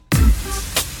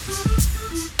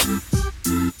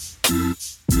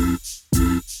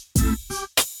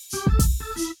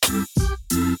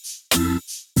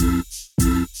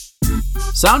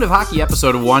Sound of Hockey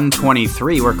episode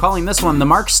 123. We're calling this one the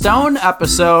Mark Stone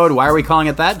episode. Why are we calling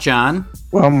it that, John?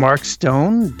 Well, Mark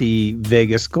Stone, the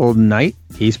Vegas Golden Knight,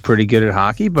 he's pretty good at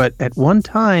hockey, but at one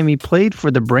time he played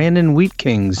for the Brandon Wheat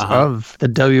Kings of the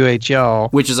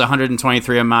WHL. Which is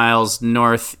 123 miles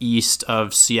northeast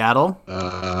of Seattle.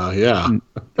 Yeah.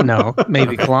 No,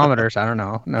 maybe kilometers. I don't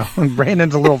know. No,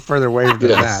 Brandon's a little further away than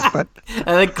that. But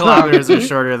I think kilometers are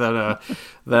shorter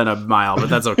than a mile, but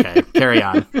that's okay. Carry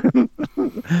on.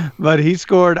 But he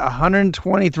scored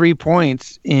 123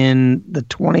 points in the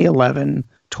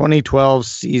 2011-2012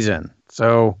 season.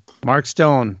 So Mark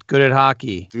Stone, good at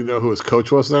hockey. Do you know who his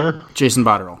coach was there? Jason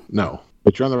Botterill. No,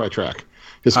 but you're on the right track.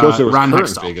 His coach there was Ron current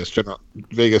Hextall.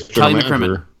 Vegas Kelly general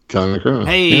manager. Kelly McCrimmon.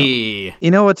 Hey. Yeah.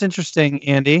 You know what's interesting,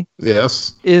 Andy?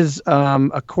 Yes. Is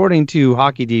according to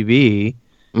HockeyDB,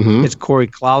 it's Corey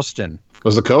Clouston.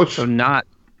 Was the coach? So not,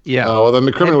 yeah. Oh, well, then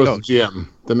McCrimmon was the GM.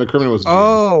 Then McCrimmon was the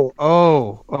GM.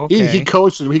 Oh, okay. He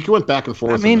coached, he went back and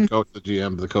forth from the coach to the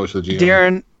GM, the coach to the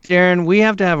GM. Darren, we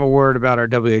have to have a word about our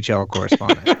WHL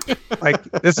correspondent.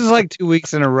 This is like 2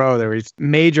 weeks in a row there was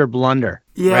major blunder.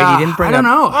 Yeah, right? He didn't bring I don't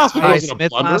know. Ty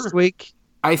Smith last week.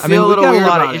 I feel a little we've weird got a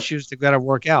lot about of it. issues that got to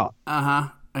work out.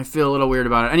 I feel a little weird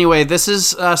about it. Anyway, this is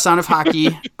Sound of Hockey.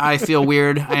 I feel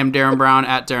weird. I am Darren Brown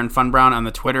at Darren Fun Brown on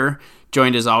the Twitter.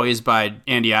 Joined as always by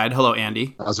Andy Ide. Hello,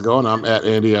 Andy. How's it going? I'm at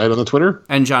Andy Ide on the Twitter.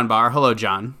 And John Barr. Hello,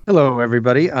 John. Hello,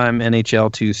 everybody. I'm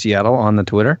NHL2 Seattle on the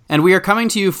Twitter. And we are coming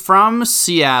to you from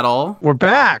Seattle. We're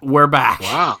back.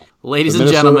 Wow. Ladies the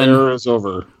and gentlemen. The era is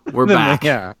over. We're back.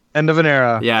 Yeah. End of an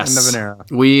era. Yes. End of an era.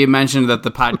 We mentioned that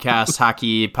the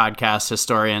hockey podcast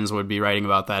historians would be writing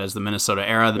about that as the Minnesota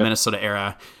era. The Minnesota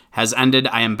era has ended.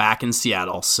 I am back in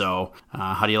Seattle. So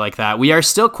how do you like that? We are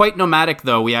still quite nomadic,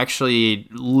 though. We actually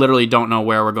literally don't know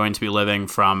where we're going to be living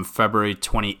from February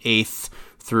 28th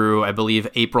through, I believe,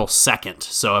 April 2nd.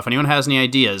 So if anyone has any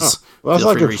ideas, well, that's feel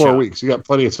like free to in reach 4 out. weeks. You got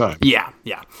plenty of time. Yeah.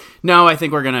 No, I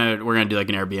think we're gonna do like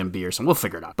an Airbnb or something. We'll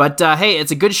figure it out. But hey,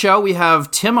 it's a good show. We have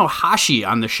Tim Ohashi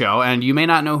on the show, and you may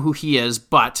not know who he is,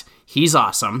 but he's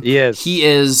awesome. Yes. He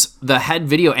is the head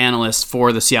video analyst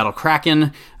for the Seattle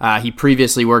Kraken. He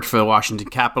previously worked for the Washington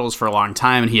Capitals for a long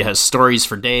time, and he has stories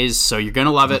for days, so you're going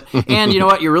to love it. And you know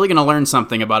what? You're really going to learn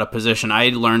something about a position. I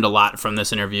learned a lot from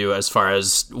this interview as far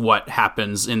as what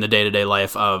happens in the day-to-day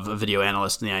life of a video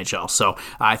analyst in the NHL. So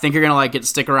I think you're going to like it.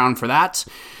 Stick around for that.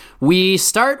 We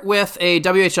start with a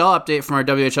WHL update from our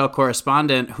WHL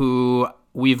correspondent who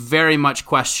we've very much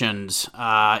questioned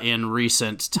in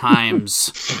recent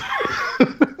times.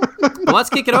 Well, let's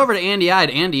kick it over to Andy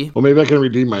Ide. Andy. Well, maybe I can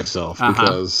redeem myself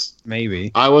because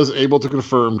maybe I was able to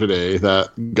confirm today that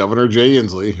Governor Jay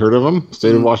Inslee, heard of him,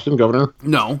 State of Washington governor?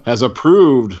 No. Has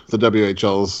approved the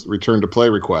WHL's return to play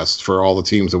request for all the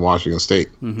teams in Washington State.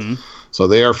 So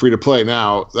they are free to play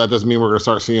now. That doesn't mean we're going to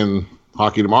start seeing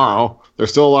hockey tomorrow. There's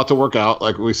still a lot to work out.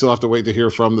 Like, we still have to wait to hear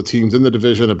from the teams in the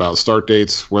division about start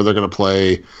dates, where they're going to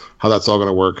play, how that's all going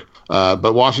to work.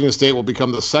 But Washington State will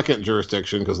become the second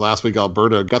jurisdiction because last week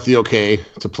Alberta got the okay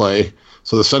to play.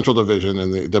 So the Central Division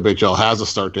in the WHL has a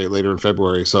start date later in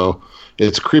February. So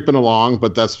it's creeping along,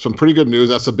 but that's some pretty good news.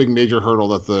 That's a big major hurdle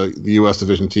that the U.S.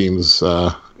 division teams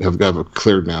have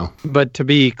cleared now. But to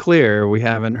be clear, we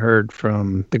haven't heard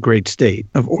from the great state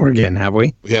of Oregon, have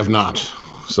we? We have not.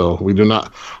 So we do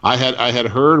not. I had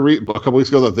heard a couple weeks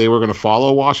ago that they were going to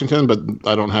follow Washington, but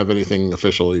I don't have anything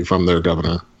officially from their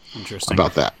governor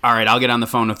about that. All right, I'll get on the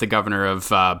phone with the governor of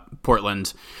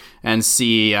Portland and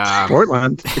see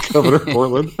Portland, Governor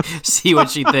Portland, see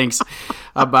what she thinks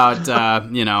about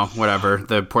whatever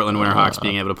the Portland Winterhawks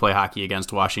being able to play hockey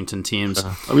against Washington teams.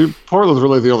 I mean, Portland's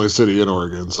really the only city in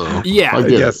Oregon, so yeah, I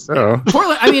guess so.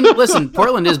 Portland. I mean, listen,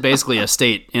 Portland is basically a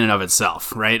state in and of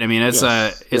itself, right? I mean, it's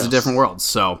a different world.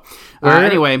 So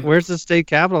anyway, where's the state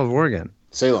capital of Oregon?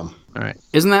 Salem. All right.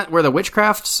 Isn't that where the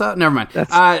witchcraft never mind.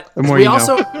 The more we you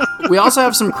also know. we also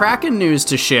have some Kraken news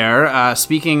to share.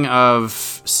 Speaking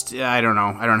of, I don't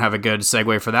know. I don't have a good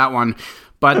segue for that one.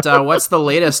 But what's the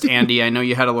latest, Andy? I know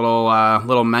you had a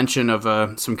little mention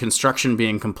of some construction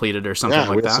being completed or something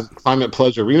like we that. have some Climate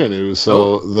Pledge Arena news.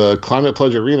 So the Climate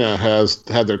Pledge Arena has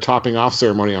had their topping off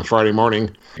ceremony on Friday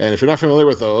morning. And if you're not familiar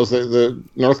with those, the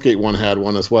Northgate one had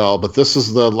one as well. But this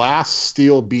is the last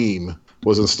steel beam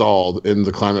was installed in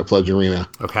the Climate Pledge Arena.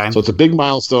 Okay. So it's a big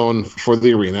milestone for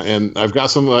the arena. And I've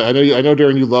got some, I know,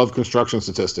 Darren, you love construction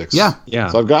statistics. Yeah.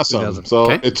 So I've got some.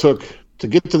 So it took, to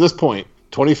get to this point,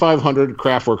 2,500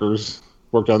 craft workers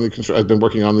worked on the I've been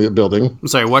working on the building. I'm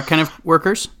sorry, what kind of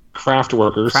workers? Craft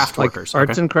workers. Craft workers.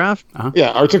 Arts and craft?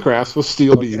 Yeah, arts and crafts with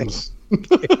steel beams.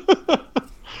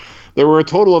 There were a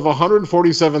total of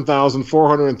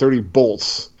 147,430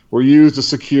 bolts were used to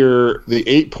secure the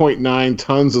 8.9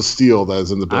 tons of steel that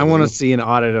is in the building. I want to see an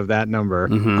audit of that number,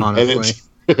 honestly.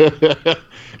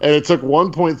 And it took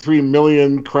 1.3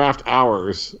 million craft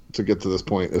hours to get to this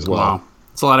point as well. Wow.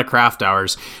 It's a lot of craft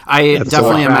hours. I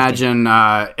definitely imagine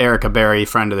Erica Berry,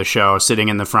 friend of the show, sitting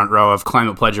in the front row of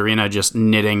Climate Pledge Arena, just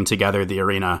knitting together the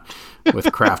arena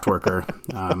with Craft Worker.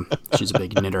 She's a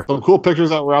big knitter. Some cool pictures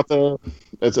that were out there.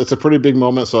 It's a pretty big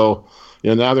moment. So,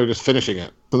 now they're just finishing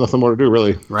it. There's nothing more to do,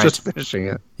 really. Right. Just finishing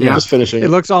it. Yeah. Just finishing it. It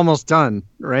looks almost done,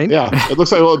 right? Yeah. It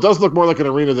looks like, it does look more like an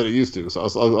arena than it used to. So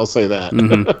I'll say that.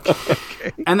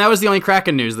 Mm-hmm. And that was the only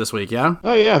Kraken news this week, yeah?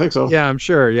 Oh, yeah, I think so. Yeah, I'm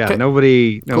sure. Yeah. Okay.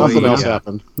 Nobody Nothing else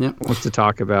happened. Yep. wants to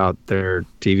talk about their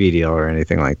TV deal or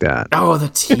anything like that. Oh, the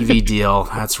TV deal.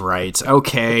 That's right.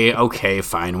 Okay,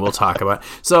 fine. We'll talk about it.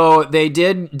 So they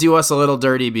did do us a little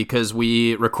dirty because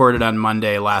we recorded on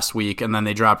Monday last week, and then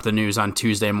they dropped the news on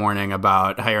Tuesday morning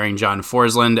about hiring John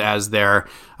Forsland as their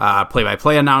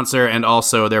play-by-play announcer, and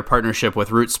also their partnership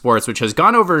with Root Sports, which has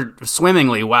gone over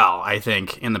swimmingly well, I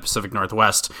think, in the Pacific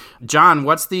Northwest. John,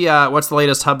 what's the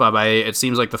latest hubbub? It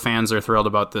seems like the fans are thrilled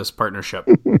about this partnership.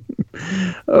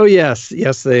 Oh, yes,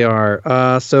 they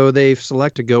are. So they've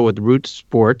selected to go with Root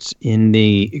Sports in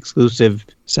the exclusive,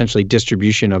 essentially,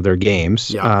 distribution of their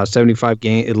games. Yeah.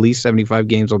 At least 75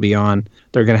 games will be on.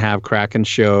 They're going to have Kraken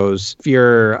shows. If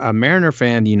you're a Mariner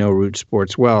fan, you know Root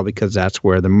Sports well because that's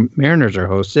where the Mariners are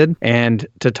hosted. And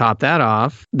to top that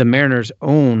off, the Mariners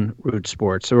own Root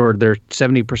Sports, or they're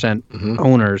 70%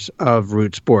 owners of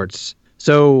Root Sports.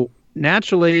 So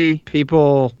naturally,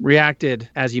 people reacted,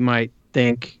 as you might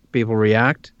think people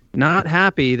react, not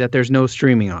happy that there's no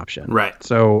streaming option. Right.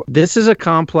 So this is a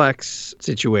complex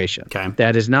situation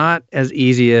that is not as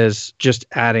easy as just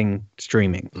adding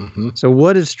streaming. So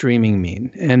what does streaming mean?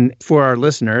 And for our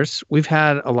listeners, we've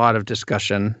had a lot of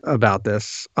discussion about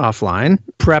this offline,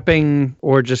 prepping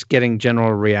or just getting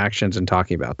general reactions and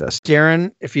talking about this.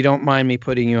 Darren, if you don't mind me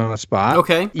putting you on the spot.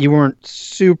 Okay. You weren't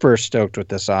super stoked with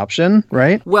this option,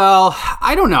 right? Well,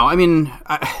 I don't know. I mean,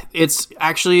 it's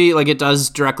actually, it does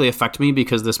directly affect me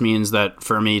because this means that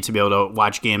for me to be able to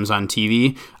watch games on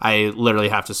TV, I literally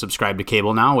have to subscribe to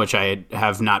cable now, which I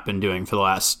have not been doing for the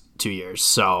last 2 years.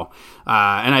 So,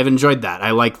 and I've enjoyed that. I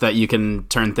like that you can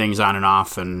turn things on and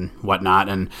off and whatnot.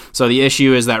 And so the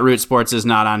issue is that Root Sports is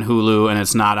not on Hulu and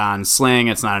it's not on Sling.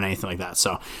 It's not on anything like that.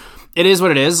 So it is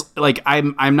what it is.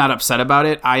 I'm not upset about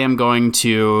it. I am going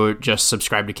to just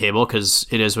subscribe to cable because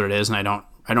it is what it is. And I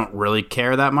don't really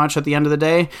care that much at the end of the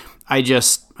day. I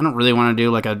don't really want to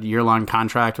do a year-long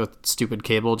contract with stupid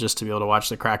cable just to be able to watch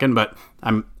the Kraken, but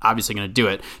I'm obviously going to do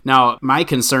it. Now, my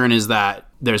concern is that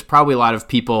there's probably a lot of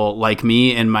people like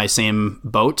me in my same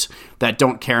boat that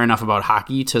don't care enough about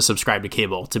hockey to subscribe to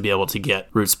cable to be able to get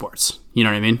Root Sports. You know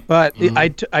what I mean? But I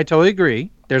totally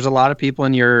agree. There's a lot of people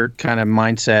in your kind of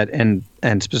mindset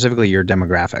and specifically your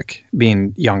demographic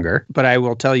being younger. But I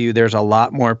will tell you, there's a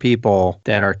lot more people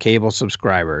that are cable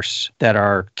subscribers that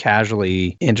are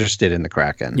casually interested in the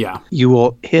Kraken. Yeah. You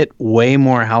will hit way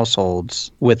more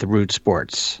households with Root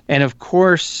Sports. And of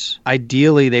course,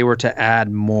 ideally, they were to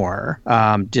add more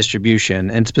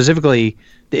distribution. And specifically,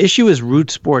 the issue is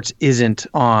Root Sports isn't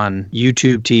on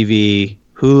YouTube TV,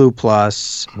 Hulu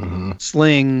Plus,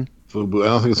 Sling. Fubo. I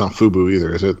don't think it's on Fubo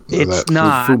either, is it? It's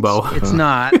not. Fubo. It's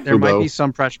not. There might be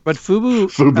some pressure, but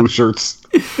Fubo shirts.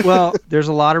 Well, there's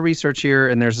a lot of research here,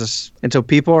 and there's this, and so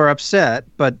people are upset.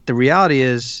 But the reality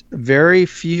is, very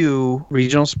few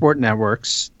regional sport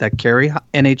networks that carry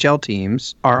NHL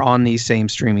teams are on these same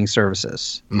streaming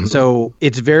services. So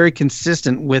it's very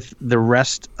consistent with the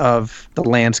rest of the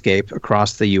landscape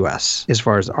across the U.S. as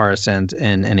far as RSNs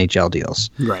and NHL deals.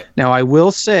 Right. Now, I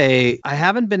will say I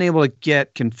haven't been able to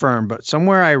get confirmed, but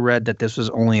somewhere I read that this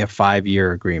was only a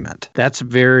 5-year agreement. That's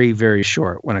very, very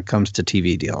short when it comes to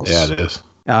TV deals. Yeah, it is.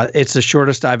 It's the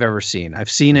shortest I've ever seen. I've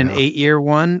seen an 8-year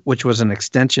one, which was an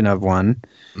extension of one.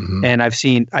 And I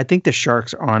think the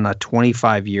Sharks are on a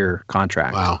 25-year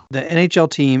contract. Wow. The NHL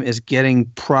team is getting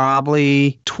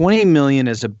probably $20 million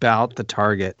is about the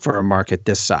target for a market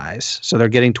this size. So they're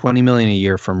getting $20 million a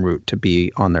year from Root to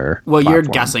be on their platform. You're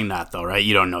guessing that though, right?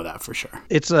 You don't know that for sure.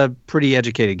 It's a pretty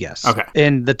educated guess. Okay.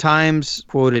 And the Times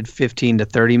quoted 15 to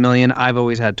 30 million. I've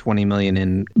always had 20 million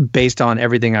in based on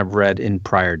everything I've read in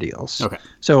prior deals. Okay.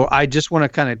 So I just want to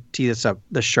kind of tee this up.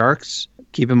 The Sharks,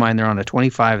 keep in mind they're on a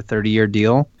 25, 30-year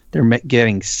deal. They're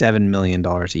getting $7 million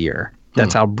a year.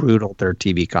 That's how brutal their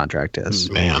TV contract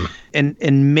is. Man.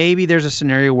 And maybe there's a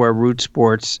scenario where Root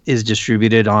Sports is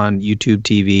distributed on YouTube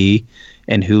TV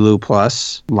and Hulu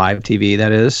Plus, live TV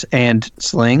that is, and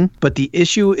Sling. But the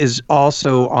issue is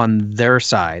also on their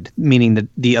side, meaning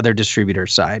the other distributor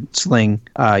side, Sling,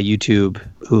 YouTube,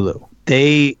 Hulu.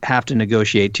 They have to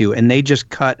negotiate too, and they just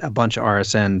cut a bunch of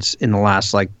RSNs in the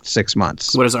last 6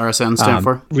 months. What does RSN stand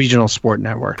for? Regional Sport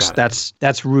Networks.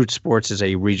 That's Root Sports is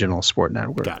a regional sport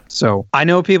network. So I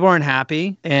know people aren't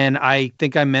happy, and I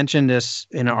think I mentioned this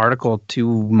in an article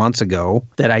 2 months ago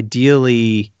that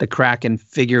ideally the Kraken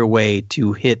figure a way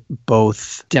to hit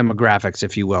both demographics,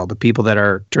 if you will, the people that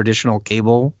are traditional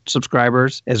cable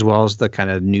subscribers as well as the kind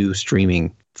of new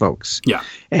streaming folks. Yeah.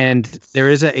 And there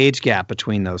is an age gap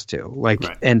between those two. Right.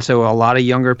 And so a lot of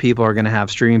younger people are going to have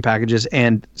streaming packages,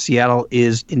 and Seattle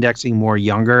is indexing more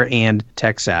younger and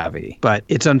tech savvy. But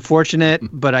it's unfortunate,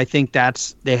 but I think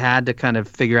they had to kind of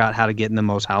figure out how to get in the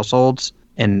most households.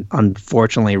 And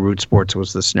unfortunately, Root Sports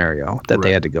was the scenario that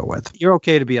they had to go with. You're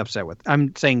okay to be upset with.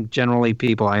 I'm saying generally,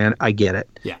 people, I get it.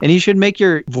 Yeah. And you should make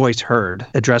your voice heard,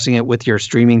 addressing it with your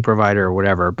streaming provider or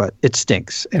whatever, but it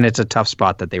stinks. And it's a tough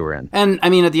spot that they were in. And I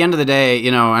mean, at the end of the day,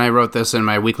 and I wrote this in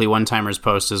my weekly one-timers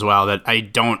post as well, that I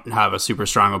don't have a super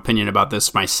strong opinion about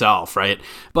this myself, right?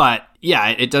 But yeah,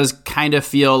 it does kind of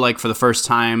feel like for the first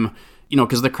time,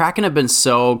 because the Kraken have been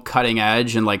so cutting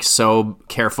edge and so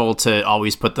careful to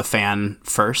always put the fan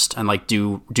first and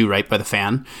do right by the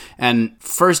fan. And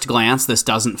first glance, this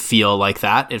doesn't feel like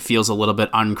that. It feels a little bit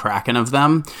un-Kraken of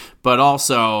them. But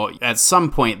also, at some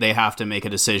point, they have to make a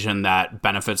decision that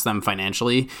benefits them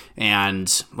financially. And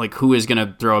who is going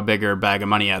to throw a bigger bag of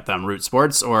money at them, Root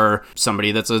Sports or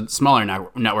somebody that's a smaller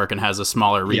network and has a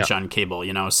smaller reach on cable?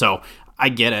 So I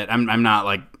get it. I'm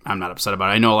not upset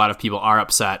about it. I know a lot of people are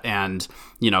upset, and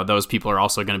those people are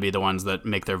also going to be the ones that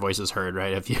make their voices heard,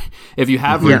 right? If you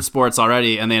have Root Sports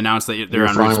already and they announce that they're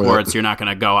on Root Sports, you're not going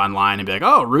to go online and be like,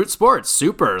 "Oh, Root Sports,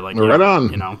 super!" Right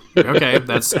on. Okay,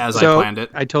 that's as I planned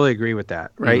it. I totally agree with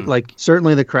that, right?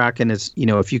 Certainly the Kraken is,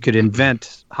 if you could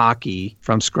invent hockey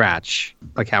from scratch,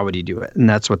 how would you do it? And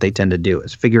that's what they tend to do,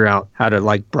 is figure out how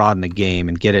to broaden the game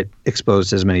and get it exposed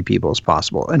to as many people as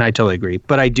possible. And I totally agree.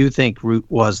 But I do think Root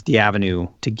was the avenue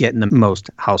to get in the most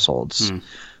households.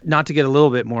 Not to get a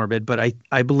little bit morbid, but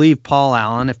I believe Paul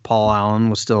Allen, if Paul Allen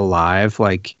was still alive,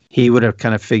 he would have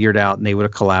kind of figured out, and they would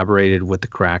have collaborated with the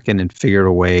Kraken and figured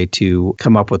a way to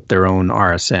come up with their own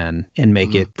RSN and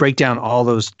make it break down all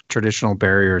those traditional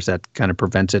barriers that kind of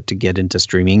prevents it to get into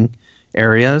streaming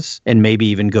areas and maybe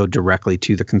even go directly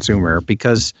to the consumer,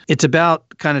 because it's about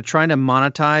kind of trying to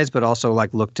monetize, but also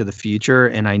look to the future.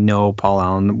 And I know Paul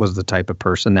Allen was the type of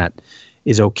person that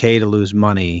is okay to lose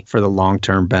money for the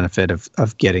long-term benefit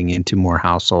of getting into more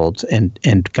households and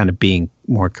kind of being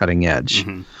more cutting edge.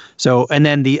 So, and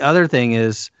then the other thing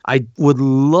is, I would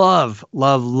love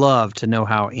to know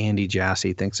how Andy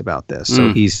Jassy thinks about this.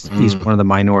 So he's one of the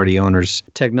minority owners.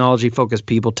 Technology-focused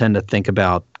people tend to think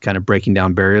about kind of breaking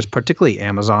down barriers, particularly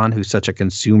Amazon, who's such a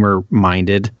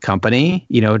consumer-minded company,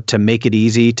 to make it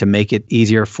easy, to make it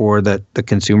easier for the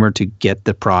consumer to get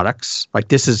the products.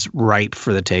 This is ripe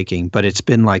for the taking, but it's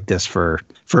been like this for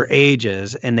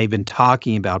ages, and they've been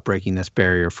talking about breaking this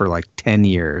barrier for 10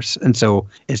 years. And so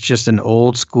it's just an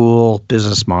old school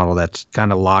business model that's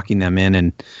kind of locking them in,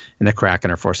 and the Kraken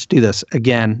are forced to do this.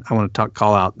 Again, I want to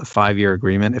call out the 5-year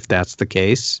agreement. If that's the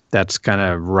case, that's kind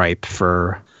of ripe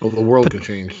for... Well, the world can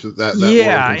change. That world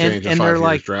can change and they're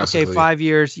okay, 5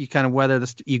 years, you kind of weather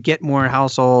this, you get more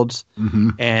households,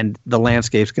 and the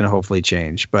landscape's going to hopefully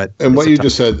change. And what you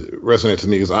just said resonates to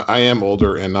me, because I am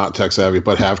older and not tech savvy,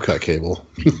 but have cut cable.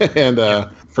 And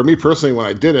for me personally, when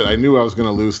I did it, I knew I was going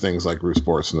to lose things like Root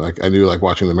Sports, and I knew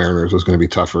watching the Mariners was going to be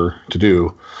tougher to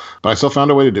do. But I still found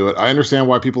a way to do it. I understand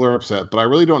why people are upset, but I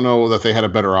really don't know that they had a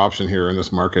better option here in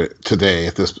this market today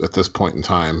at this point in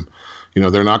time.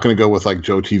 They're not going to go with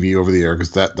Joe TV over the air,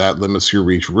 because that limits your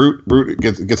reach. Root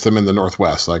gets them in the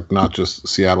Northwest, not just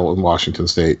Seattle and Washington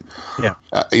State. Yeah.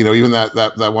 Even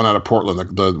that one out of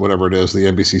Portland, the whatever it is, the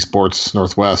NBC Sports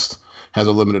Northwest, has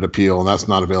a limited appeal, and that's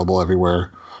not available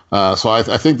everywhere. So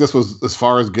I think this was, as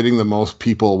far as getting the most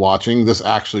people watching, this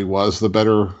actually was the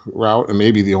better route, and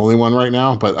maybe the only one right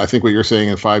now. But I think what you're saying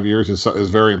in 5 years is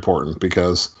very important,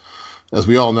 because, as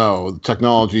we all know,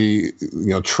 technology,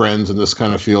 trends in this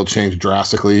kind of field change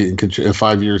drastically. In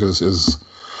 5 years is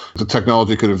the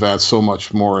technology could advance so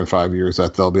much more in 5 years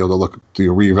that they'll be able to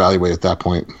reevaluate at that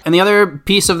point. And the other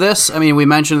piece of this, we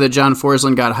mentioned that John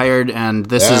Forsland got hired, and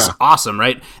this is awesome,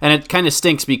 right? And it kind of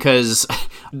stinks because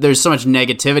there's so much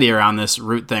negativity around this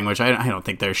Root thing, which I don't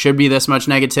think there should be this much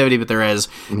negativity, but there is.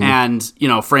 And,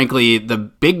 frankly, the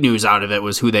big news out of it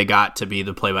was who they got to be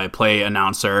the play-by-play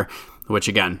announcer. which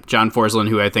again, John Forsland,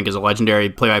 who I think is a legendary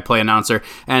play-by-play announcer.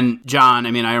 And John,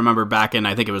 I mean, I remember back in,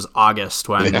 I think it was August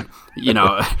when,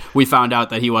 we found out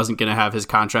that he wasn't going to have his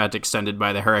contract extended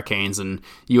by the Hurricanes. And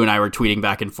you and I were tweeting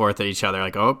back and forth at each other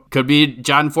like, oh, could be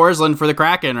John Forsland for the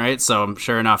Kraken, right? So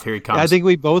sure enough, here he comes. I think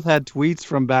we both had tweets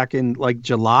from back in like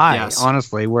July, Yes.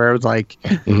 honestly, where it was like,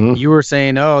 you were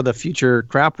saying, oh, the future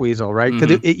Crap Weasel, right?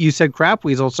 Because you said Crap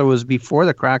Weasel, so it was before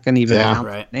the Kraken even announced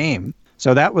the name.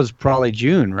 So that was probably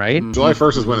June, right? July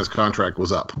 1st is when his contract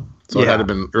was up. So it had to have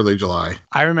been early July.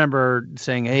 I remember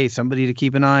saying, hey, somebody to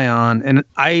keep an eye on. And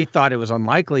I thought it was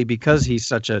unlikely because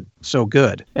he's so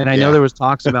good. And I know there was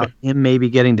talks about him maybe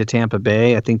getting to Tampa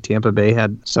Bay. I think Tampa Bay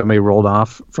had somebody rolled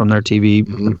off from their TV.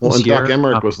 Well, and Doc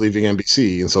Emmerich was leaving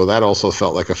NBC. And so that also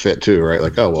felt like a fit too, right?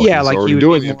 Like, oh, well, he's like already he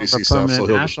doing NBC stuff, so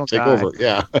he'll just take over.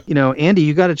 Yeah. Andy,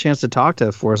 you got a chance to talk to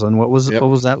Forsland. What was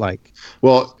that like?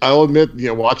 Well, I'll admit,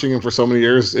 watching him for so many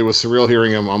years, it was surreal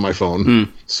hearing him on my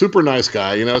phone. Super nice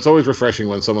guy. It's always refreshing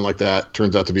when someone like that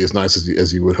turns out to be as nice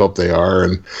as you would hope they are.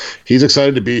 And he's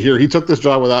excited to be here. He took this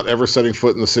job without ever setting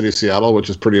foot in the city of Seattle,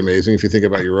 which is pretty amazing if you think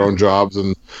about your own jobs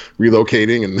and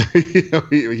relocating. And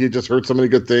he just heard so many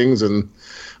good things. And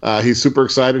he's super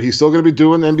excited. He's still going to be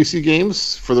doing NBC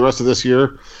games for the rest of this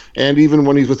year. And even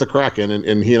when he's with the Kraken,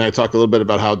 and he and I talked a little bit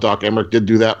about how Doc Emmerich did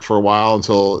do that for a while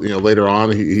until later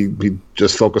on he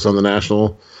just focused on the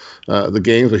national the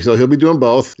games, but he'll be doing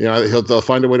both. They'll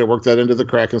find a way to work that into the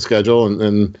Kraken schedule,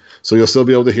 and so you'll still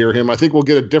be able to hear him. I think we'll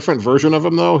get a different version of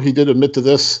him though. He did admit to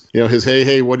this. His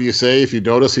hey, what do you say? If you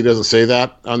notice, he doesn't say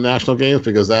that on national games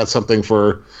because that's something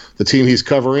for the team he's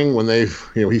covering when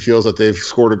he feels that they've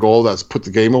scored a goal that's put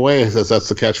the game away. That's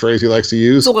the catchphrase he likes to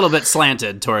use. It's a little bit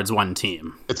slanted towards one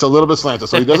team. It's a little bit slanted,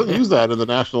 so he doesn't use that in the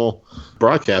national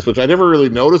broadcast, which I never really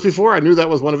noticed before. I knew that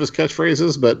was one of his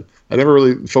catchphrases, but I never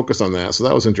really focused on that. So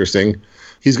that was interesting.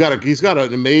 He's got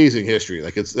an amazing history.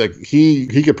 Like it's like he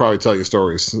could probably tell you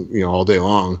stories, all day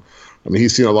long. I mean,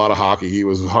 he's seen a lot of hockey. He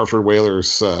was Hartford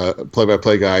Whalers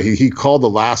play-by-play guy. He called the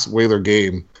last Whaler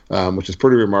game, which is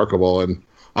pretty remarkable. And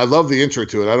I love the intro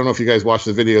to it. I don't know if you guys watched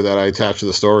the video that I attached to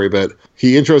the story, but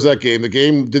he intros that game. The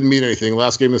game didn't mean anything.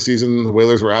 Last game of the season, the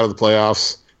Whalers were out of the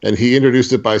playoffs. And he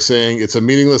introduced it by saying, it's a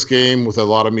meaningless game with a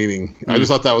lot of meaning. I just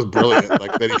thought that was brilliant,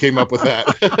 that he came up with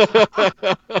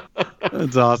that.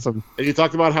 That's awesome. And he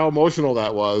talked about how emotional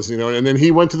that was, and then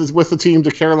he went with the team to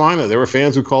Carolina. There were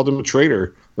fans who called him a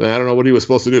traitor. And I don't know what he was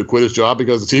supposed to do, quit his job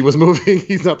because the team was moving.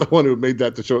 He's not the one who made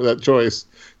that choice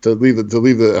to leave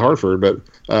the Hartford. But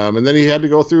and then he had to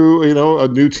go through, a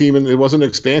new team, and it wasn't an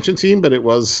expansion team, but it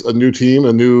was a new team,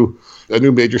 a new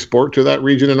major sport to that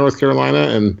region in North Carolina.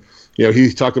 And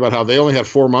he talked about how they only had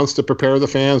 4 months to prepare the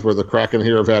fans, where the Kraken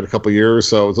here have had a couple of years,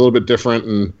 so it's a little bit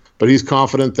different. But he's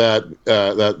confident that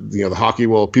the hockey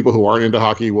people who aren't into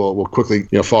hockey will quickly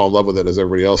fall in love with it as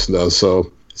everybody else does.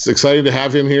 So it's exciting to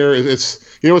have him here.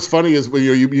 It's what's funny is when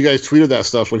you guys tweeted that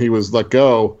stuff when he was let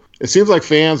go. It seems like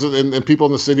fans and people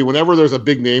in the city, whenever there's a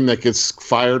big name that gets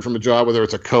fired from a job, whether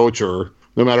it's a coach or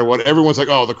no matter what, everyone's like,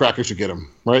 oh, the Kraken should get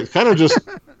him, right? Kind of just,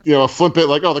 flip it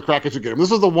like, oh, the Kraken should get him. This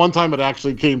was the one time it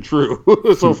actually came true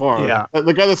so far. Yeah.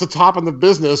 The guy that's the top in the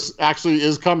business actually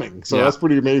is coming. So that's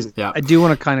pretty amazing. Yeah. I do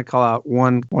want to kind of call out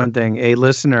one thing. A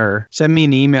listener sent me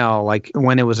an email like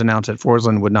when it was announced that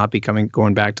Forsland would not be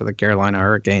going back to the Carolina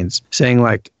Hurricanes, saying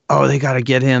like, oh, they got to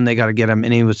get him.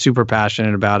 And he was super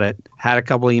passionate about it. Had a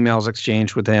couple emails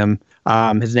exchanged with him.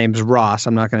 His name's Ross.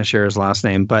 I'm not going to share his last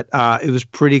name, but it was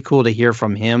pretty cool to hear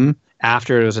from him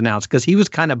after it was announced because he was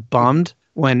kind of bummed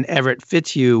when Everett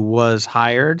Fitzhugh was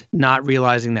hired, not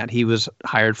realizing that he was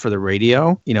hired for the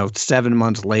radio. 7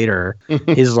 months later,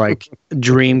 his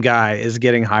dream guy is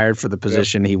getting hired for the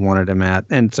position he wanted him at.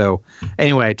 And so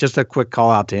anyway, just a quick call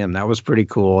out to him. That was pretty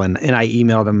cool. And I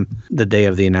emailed him the day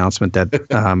of the announcement that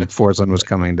Forsland was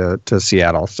coming to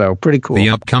Seattle. So pretty cool. The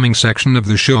upcoming section of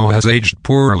the show has aged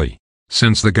poorly.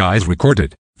 Since the guys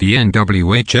recorded, the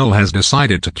NWHL has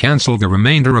decided to cancel the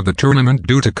remainder of the tournament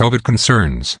due to COVID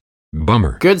concerns.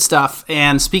 Bummer. Good stuff.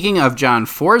 And speaking of John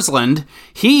Forsland,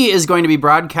 he is going to be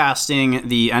broadcasting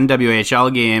the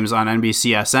NWHL games on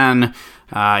NBCSN,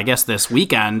 I guess this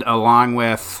weekend, along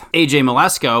with AJ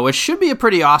Malesko, which should be a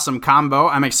pretty awesome combo.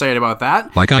 I'm excited about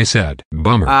that. Like I said,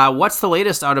 bummer. What's the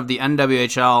latest out of the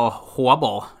NWHL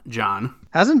wobble, John?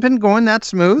 Hasn't been going that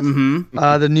smooth.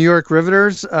 Mm-hmm. The New York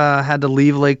Riveters had to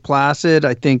leave Lake Placid,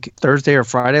 I think, Thursday or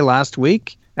Friday last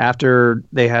week after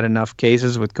they had enough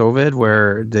cases with COVID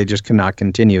where they just cannot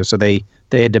continue. So they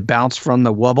They had to bounce from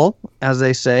the wubble, as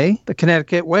they say. The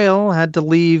Connecticut Whale had to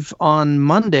leave on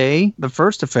Monday, the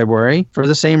 1st of February, for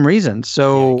the same reason.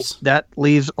 So that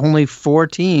leaves only 4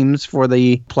 teams for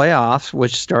the playoffs,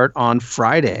 which start on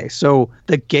Friday. So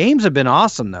the games have been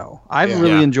awesome, though. I've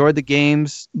really enjoyed the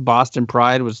games. Boston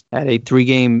Pride had a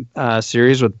 3-game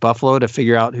series with Buffalo to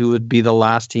figure out who would be the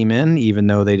last team in, even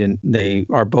though they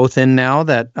are both in now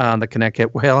that the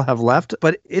Connecticut Whale have left.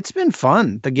 But it's been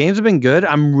fun. The games have been good.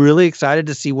 I'm really excited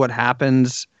to see what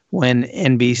happens when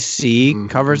NBC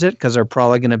covers it, because they're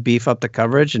probably going to beef up the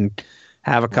coverage and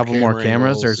have a couple more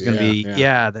cameras. There's going to be,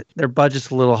 their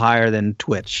budget's a little higher than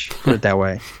Twitch, put it that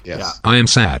way. Yes. Yeah. I am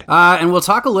sad. And we'll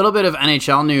talk a little bit of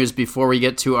NHL news before we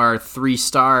get to our 3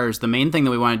 stars. The main thing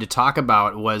that we wanted to talk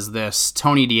about was this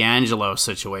Tony DeAngelo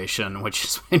situation, which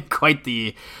has been quite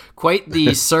the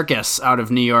circus out of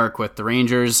New York with the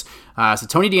Rangers. So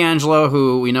Tony DeAngelo,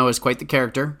 who we know is quite the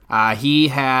character, he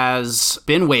has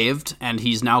been waived, and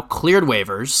he's now cleared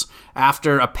waivers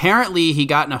after apparently he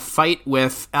got in a fight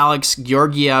with Alex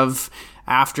Georgiev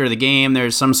after the game.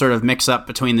 There's some sort of mix-up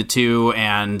between the two,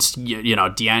 and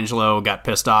DeAngelo got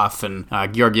pissed off, and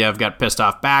Georgiev got pissed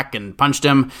off back and punched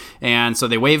him, and so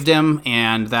they waived him,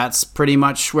 and that's pretty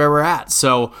much where we're at.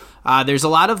 So there's a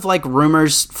lot of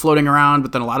rumors floating around,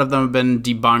 but then a lot of them have been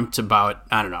debunked about,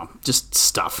 I don't know, just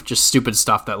stupid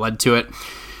stuff that led to it.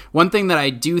 One thing that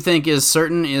I do think is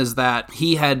certain is that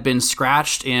he had been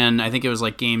scratched in, I think it was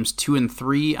games 2 and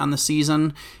 3 on the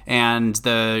season, and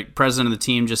the president of the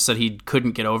team just said he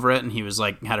couldn't get over it, and he was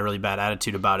had a really bad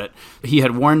attitude about it. He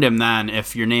had warned him then,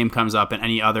 if your name comes up in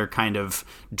any other kind of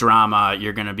drama,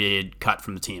 you're going to be cut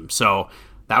from the team. So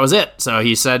that was it. So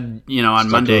he said, on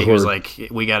Monday, he was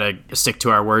we got to stick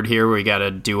to our word here. We got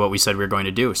to do what we said we were going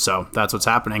to do. So that's what's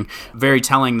happening. Very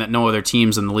telling that no other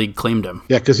teams in the league claimed him.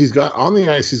 Yeah, because on the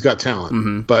ice, he's got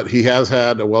talent, but he has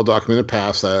had a well-documented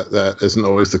past that isn't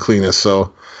always the cleanest.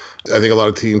 So I think a lot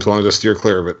of teams want to just steer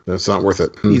clear of it. It's not worth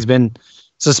it. He's been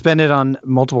suspended on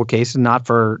multiple cases, not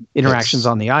for interactions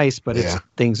on the ice, but it's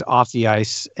things off the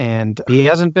ice. And he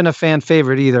hasn't been a fan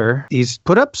favorite either. He's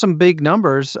put up some big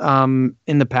numbers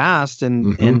in the past,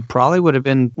 and probably would have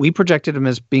been, we projected him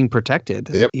as being protected.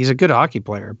 Yep. He's a good hockey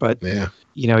player, but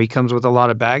he comes with a lot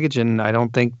of baggage, and I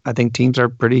think teams are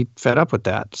pretty fed up with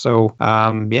that. So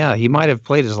he might have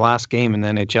played his last game in the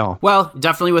NHL. Well,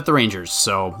 definitely with the Rangers.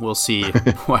 So we'll see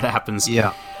what happens.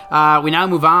 Yeah. We now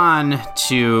move on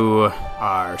to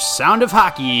our Sound of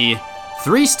Hockey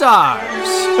 3 stars.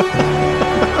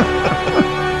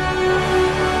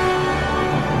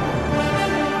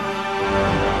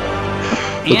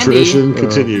 The tradition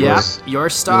continues. Yeah, your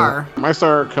star. Yeah. My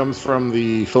star comes from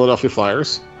the Philadelphia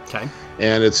Flyers. Okay.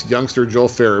 And it's youngster Joel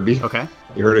Farabee. Okay.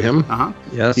 You heard of him? Uh-huh.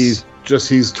 Yes.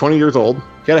 He's 20 years old.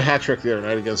 He had a hat trick the other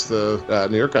night against the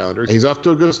New York Islanders. He's off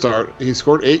to a good start. He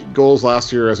scored 8 goals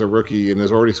last year as a rookie and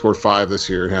has already scored 5 this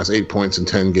year and has 8 points in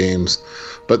 10 games.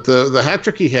 But the hat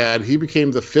trick he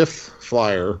became the 5th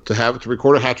Flyer to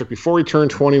record a hat trick before he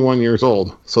turned 21 years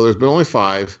old. So there's been only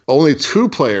 5. Only 2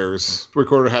 players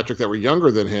recorded a hat trick that were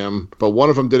younger than him, but one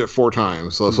of them did it 4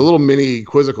 times. So it's a little mini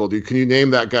quizzical. Can you name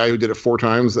that guy who did it 4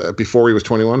 times before he was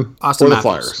 21? Austin For Matthews. the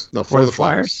Flyers. No, for the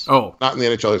Flyers. Oh. Not in the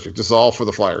NHL history. This is all for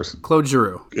the Flyers. Claude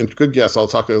Giroux. Good guess. I'll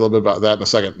talk a little bit about that in a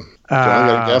second. John,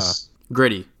 got a guess?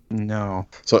 Gritty. No.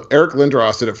 So Eric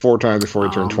Lindros did it 4 times before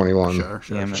he turned 21. Sure.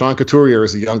 Sean Couturier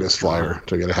is the youngest Flyer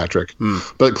to get a hat trick.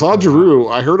 But Claude Giroux,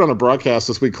 I heard on a broadcast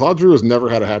this week, Claude Giroux has never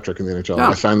had a hat trick in the NHL.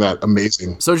 I find that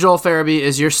amazing. So Joel Farabee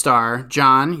is your star.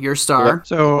 John, your star. Yep.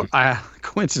 So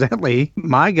coincidentally,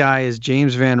 my guy is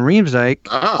James Van Riemsdyk,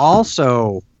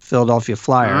 also Philadelphia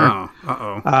Flyer.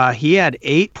 He had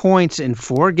 8 points in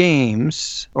 4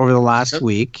 games over the last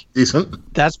week.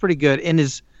 Decent. That's pretty good. And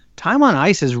his time on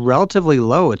ice is relatively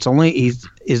low. It's only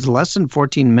is less than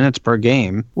 14 minutes per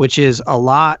game, which is a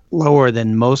lot lower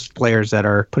than most players that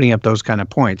are putting up those kind of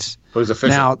points. But he's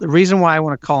efficient. Now, the reason why I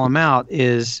want to call him out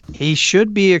is he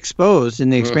should be exposed in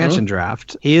the expansion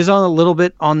draft. He is a little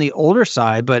bit on the older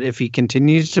side, but if he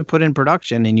continues to put in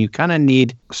production, and you kind of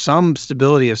need some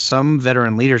stability of some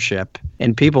veteran leadership,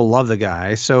 and people love the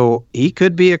guy, so he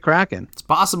could be a Kraken. It's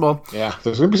possible. Yeah,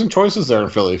 there's going to be some choices there in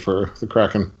Philly for the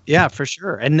Kraken. Yeah, for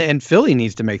sure. And Philly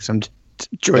needs to make some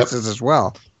choices as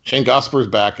well. Shane Gosper's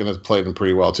back and has played him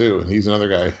pretty well, too. He's another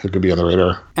guy who could be on the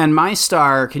radar. And my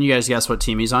star, can you guys guess what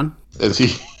team he's on? Is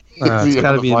he It's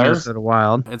got to be the Minnesota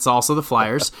Wild. It's also the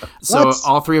Flyers. So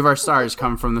all three of our stars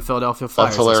come from the Philadelphia Flyers.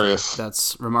 That's hilarious.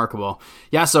 That's remarkable.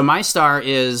 Yeah, so my star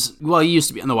is, well, he used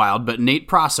to be in the Wild, but Nate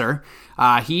Prosser.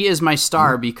 He is my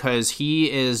star because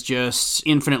he is just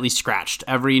infinitely scratched.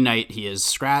 Every night he is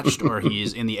scratched or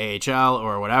he's in the AHL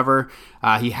or whatever.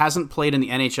 He hasn't played in the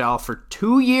NHL for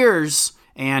 2 years.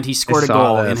 And he scored a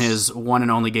goal in his one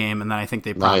and only game, and then I think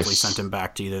they probably sent him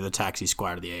back to either the taxi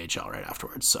squad or the AHL right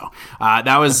afterwards. So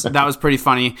that was pretty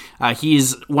funny.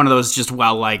 He's one of those just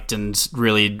well-liked and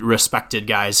really respected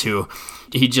guys who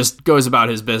he just goes about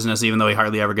his business even though he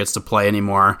hardly ever gets to play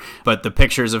anymore. But the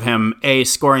pictures of him, A,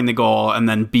 scoring the goal, and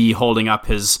then B, holding up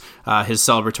his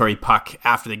celebratory puck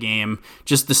after the game,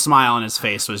 just the smile on his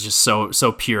face was just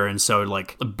so pure and so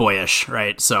like boyish,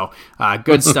 right? So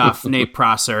good stuff. Nate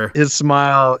Prosser. His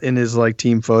smile in his like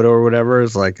team photo or whatever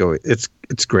is like, oh,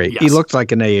 it's great. Yes. He looks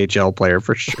like an AHL player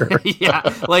for sure.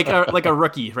 Yeah, like a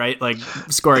rookie, right? Like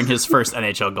scoring his first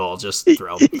NHL goal. Just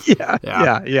thrilled.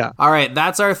 Yeah. All right,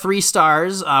 that's our 3 stars.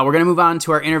 We're going to move on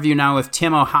to our interview now with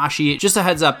Tim Ohashi. Just a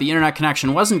heads up, the internet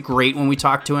connection wasn't great when we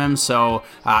talked to him, so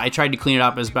I tried to clean it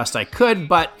up as best I could,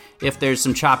 but if there's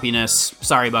some choppiness,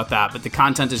 sorry about that. But the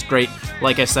content is great.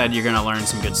 Like I said, you're going to learn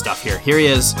some good stuff here. Here he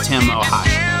is, Tim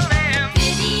Ohashi.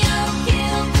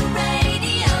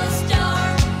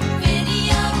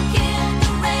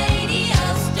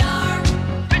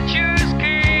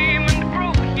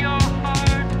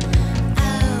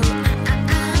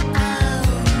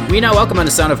 We now welcome on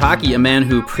the Sound of Hockey a man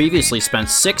who previously spent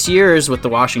 6 years with the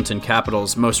Washington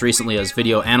Capitals, most recently as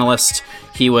video analyst.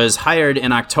 He was hired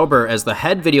in October as the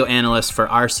head video analyst for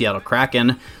our Seattle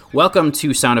Kraken. Welcome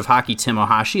to Sound of Hockey, Tim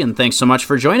Ohashi, and thanks so much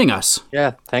for joining us.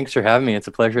 Yeah, thanks for having me. It's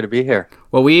a pleasure to be here.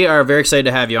 Well, we are very excited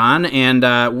to have you on,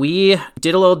 and we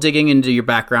did a little digging into your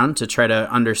background to try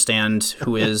to understand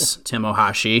who is Tim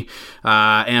Ohashi,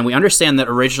 and we understand that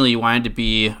originally you wanted to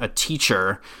be a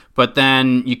teacher, but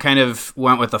then you kind of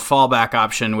went with a fallback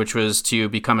option, which was to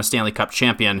become a Stanley Cup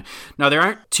champion. Now, there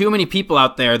aren't too many people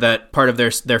out there that part of their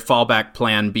fallback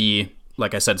plan be,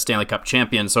 like I said, Stanley Cup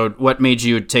champion. So what made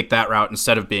you take that route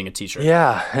instead of being a teacher?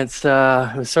 Yeah,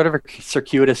 it was sort of a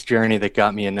circuitous journey that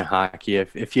got me into hockey.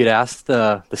 If you'd asked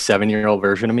the 7-year-old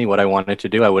version of me what I wanted to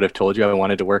do, I would have told you I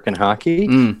wanted to work in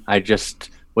hockey. I just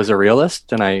was a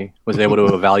realist, and I was able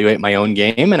to evaluate my own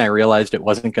game, and I realized it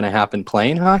wasn't going to happen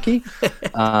playing hockey.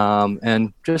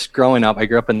 And just growing up, I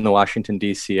grew up in the Washington,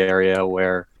 D.C. area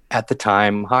where at the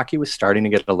time, hockey was starting to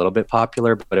get a little bit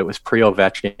popular, but it was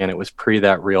pre-Ovechkin. It was pre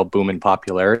that real boom in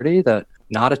popularity that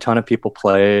not a ton of people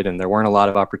played, and there weren't a lot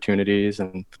of opportunities.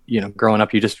 And, growing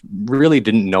up, you just really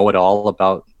didn't know it all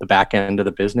about the back end of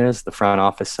the business, the front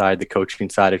office side, the coaching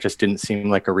side. It just didn't seem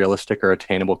like a realistic or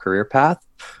attainable career path.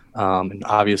 And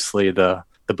obviously the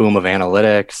boom of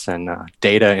analytics and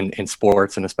data in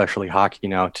sports, and especially hockey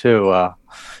now too,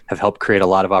 have helped create a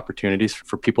lot of opportunities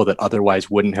for people that otherwise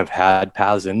wouldn't have had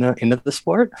paths into the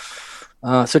sport.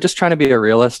 So just trying to be a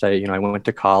realist, I went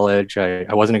to college.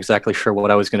 I wasn't exactly sure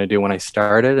what I was going to do when I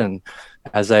started, and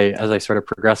as I sort of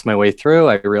progressed my way through,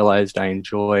 I realized I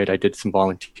did some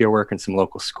volunteer work in some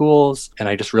local schools, and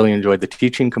I just really enjoyed the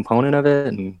teaching component of it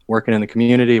and working in the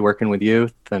community, working with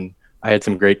youth. And I had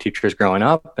some great teachers growing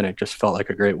up, and it just felt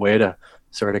like a great way to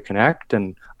sort of connect.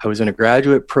 And I was in a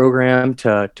graduate program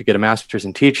to get a master's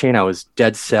in teaching. I was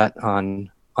dead set on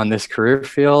this career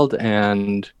field.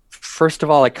 And first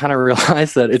of all, I kind of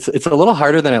realized that it's a little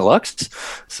harder than it looks.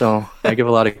 So I give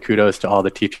a lot of kudos to all the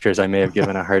teachers I may have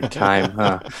given a hard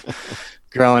time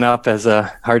growing up as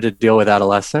a hard to deal with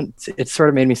adolescent. It sort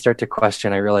of made me start to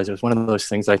question. I realized it was one of those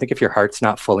things. I think if your heart's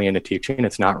not fully into teaching,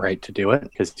 it's not right to do it,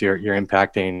 because you're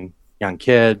impacting young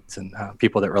kids and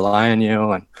people that rely on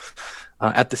you. And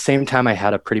at the same time, I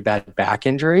had a pretty bad back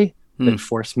injury that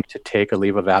forced me to take a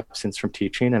leave of absence from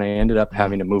teaching. And I ended up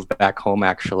having to move back home,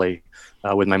 actually,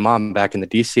 with my mom back in the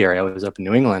DC area. I was up in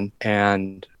New England,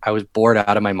 and I was bored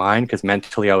out of my mind because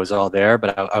mentally I was all there,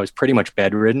 but I was pretty much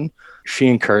bedridden. She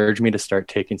encouraged me to start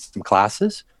taking some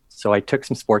classes. So I took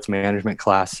some sports management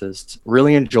classes,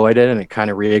 really enjoyed it, and it kind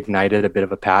of reignited a bit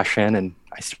of a passion. And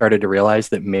I started to realize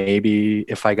that maybe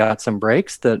if I got some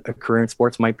breaks, that a career in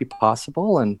sports might be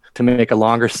possible. And to make a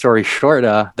longer story short,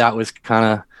 that was kind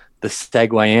of the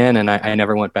segue in, and I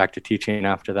never went back to teaching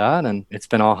after that. And it's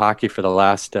been all hockey for the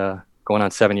last going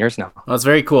on 7 years now. Well, it's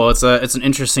very cool. It's an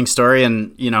interesting story,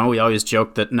 and we always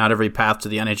joke that not every path to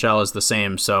the NHL is the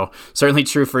same. So certainly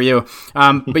true for you.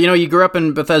 But you grew up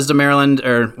in Bethesda, Maryland,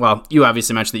 you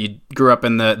obviously mentioned that you grew up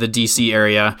in the DC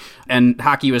area, and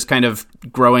hockey was kind of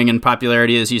growing in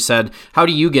popularity, as you said. How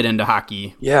do you get into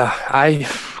hockey? Yeah, I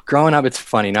growing up, it's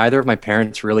funny. Neither of my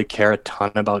parents really care a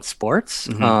ton about sports.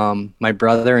 My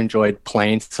brother enjoyed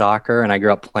playing soccer, and I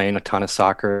grew up playing a ton of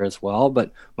soccer as well.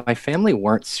 But my family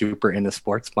weren't super into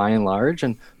sports by and large.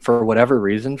 And for whatever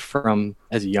reason, from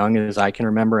as young as I can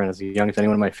remember and as young as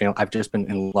anyone in my family, I've just been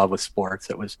in love with sports.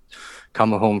 It was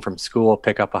come home from school,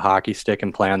 pick up a hockey stick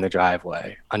and play on the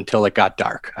driveway until it got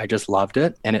dark. I just loved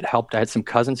it. And it helped. I had some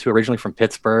cousins who were originally from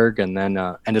Pittsburgh and then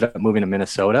ended up moving to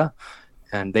Minnesota.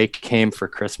 And they came for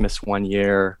Christmas one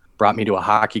year, brought me to a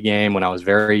hockey game when I was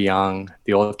very young,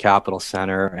 the old Capitol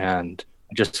Center, and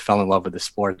I just fell in love with the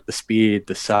sport, the speed,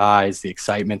 the size, the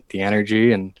excitement, the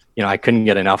energy. And, I couldn't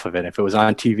get enough of it. If it was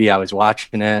on TV, I was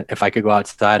watching it. If I could go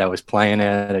outside, I was playing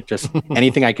it. It just,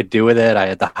 anything I could do with it. I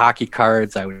had the hockey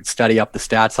cards. I would study up the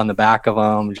stats on the back of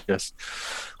them. Just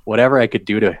whatever I could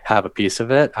do to have a piece of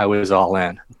it, I was all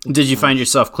in. Did you find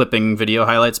yourself clipping video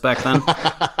highlights back then?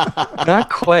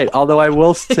 Not quite. Although I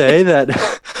will say that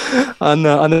on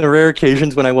the rare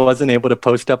occasions when I wasn't able to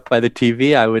post up by the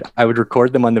TV, I would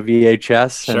record them on the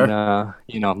VHS. Sure. And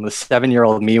the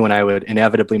 7-year-old me, when I would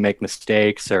inevitably make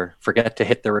mistakes or forget to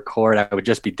hit the record, I would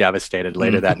just be devastated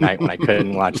later that night when I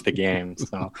couldn't watch the game.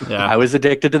 So yeah. I was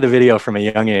addicted to the video from a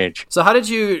young age. So how did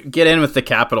you get in with the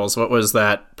Capitals? What was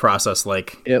that process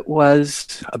like? It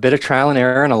was a bit of trial and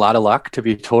error and a lot of luck, to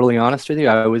be totally honest with you.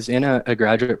 I was in a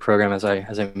graduate program, as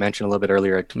I mentioned a little bit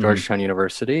earlier, at Georgetown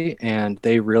University, and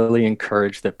they really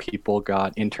encouraged that people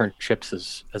got internships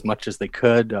as much as they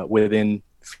could within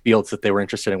fields that they were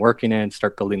interested in working in,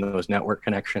 start building those network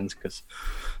connections, because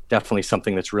definitely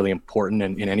something that's really important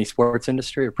in any sports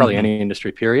industry, or probably any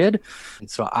industry period. And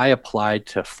so I applied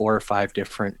to 4 or 5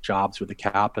 different jobs with the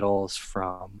Capitals,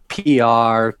 from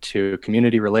PR to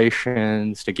community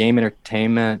relations to game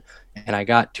entertainment. And I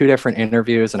got 2 different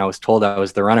interviews, and I was told I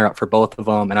was the runner-up for both of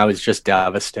them, and I was just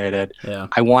devastated. Yeah.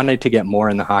 I wanted to get more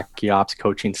in the hockey ops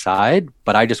coaching side,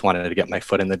 but I just wanted to get my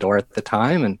foot in the door at the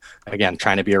time. And again,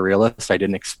 trying to be a realist, I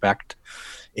didn't expect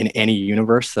in any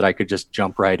universe that I could just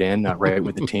jump right in, right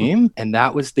with the team. And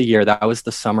that was the year, that was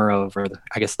the summer of, or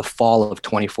I guess the fall of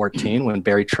 2014, when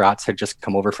Barry Trotz had just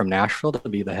come over from Nashville to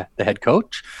be the head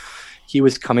coach. He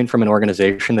was coming from an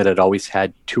organization that had always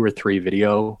had 2 or 3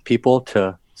 video people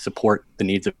to support the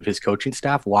needs of his coaching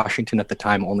staff. Washington at the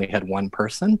time only had 1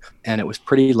 person, and it was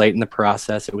pretty late in the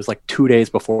process. It was like 2 days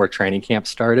before training camp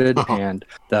started, and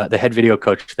the head video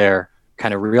coach there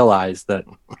kind of realized that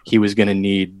he was going to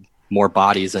need more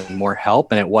bodies and more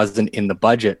help, and it wasn't in the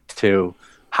budget to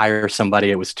hire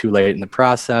somebody. It was too late in the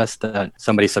process that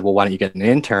somebody said, well, why don't you get an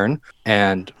intern?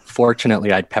 And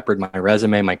fortunately, I'd peppered my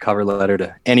resume, my cover letter,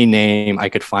 to any name I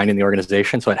could find in the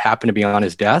organization. So it happened to be on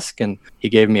his desk, and he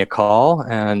gave me a call.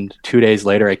 And 2 days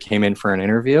later, I came in for an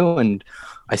interview, and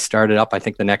I started up, I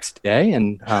think, the next day,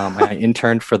 and I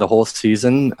interned for the whole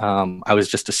season. I was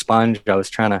just a sponge. I was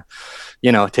trying to,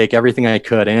 take everything I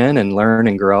could in and learn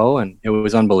and grow, and it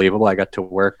was unbelievable. I got to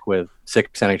work with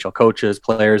 6 NHL coaches,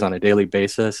 players on a daily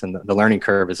basis, and the learning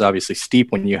curve is obviously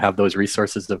steep when you have those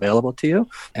resources available to you.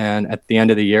 And at the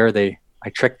end of the year, I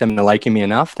tricked them into liking me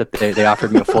enough that they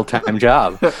offered me a full-time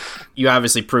job. You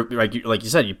obviously prove, like you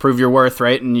said, you prove your worth,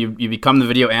 right? And you become the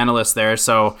video analyst there.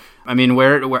 So, I mean,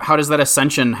 how does that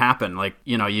ascension happen? Like,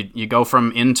 you go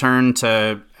from intern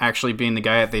to actually being the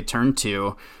guy that they turn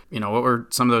to. What were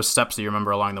some of those steps that you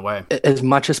remember along the way? As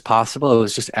much as possible, it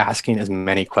was just asking as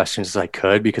many questions as I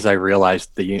could, because I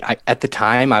realized at the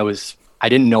time I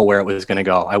didn't know where it was going to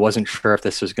go. I wasn't sure if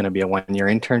this was going to be a 1-year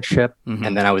internship,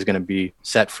 and then I was going to be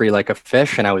set free like a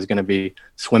fish, and I was going to be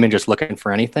swimming just looking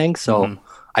for anything. So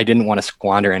I didn't want to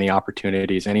squander any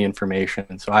opportunities, any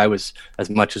information. So I was, as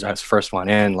much as I was first one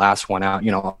in, last one out,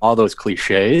 all those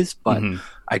cliches, but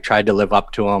I tried to live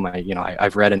up to them.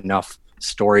 I've read enough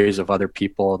stories of other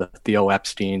people, the Theo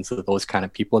Epsteins, those kind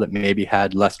of people that maybe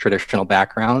had less traditional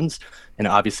backgrounds and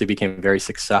obviously became very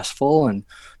successful, and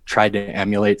tried to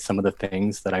emulate some of the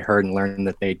things that I heard and learned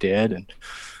that they did. And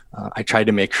I tried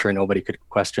to make sure nobody could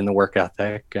question the work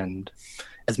ethic. And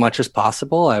as much as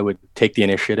possible, I would take the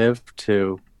initiative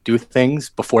to do things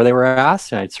before they were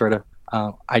asked. And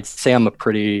I'd say I'm a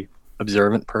pretty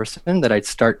observant person, that I'd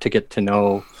start to get to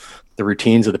know the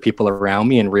routines of the people around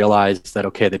me and realize that,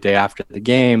 okay, the day after the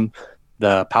game,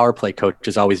 the power play coach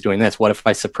is always doing this. What if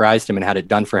I surprised him and had it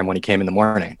done for him when he came in the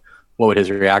morning? What would his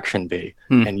reaction be?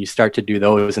 And you start to do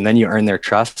those, and then you earn their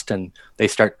trust, and they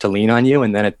start to lean on you.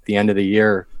 And then at the end of the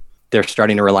year, they're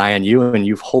starting to rely on you, and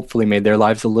you've hopefully made their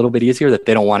lives a little bit easier, that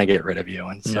they don't want to get rid of you.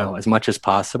 And so as much as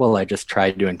possible, I just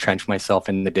tried to entrench myself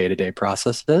in the day-to-day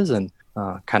processes and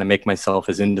kind of make myself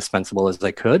as indispensable as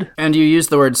I could. And you used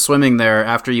the word swimming there.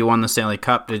 After you won the Stanley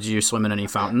Cup, did you swim in any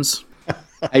fountains?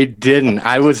 I didn't.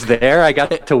 I was there. I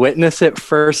got to witness it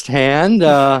firsthand.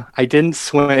 I didn't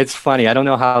swim. It's funny. I don't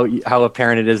know how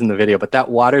apparent it is in the video, but that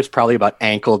water is probably about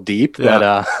ankle deep.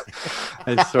 Yeah.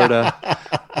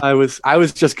 I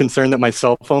was just concerned that my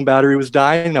cell phone battery was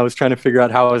dying. I was trying to figure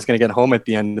out how I was going to get home at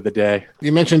the end of the day.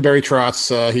 You mentioned Barry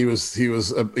Trotz. He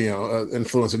was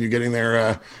influence in you getting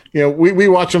there. We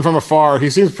watch him from afar. He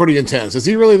seems pretty intense. Is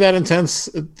he really that intense?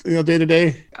 Day to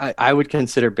day. I would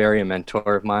consider Barry a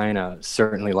mentor of mine.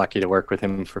 Certainly lucky to work with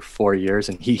him for 4 years,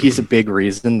 and he's a big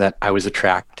reason that I was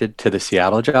attracted to the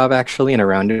Seattle job, actually, in a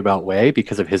roundabout way,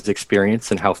 because of his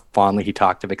experience and how fondly he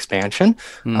talked of expansion,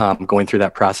 going through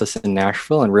that process in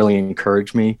Nashville, and really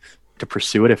encouraged me to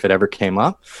pursue it if it ever came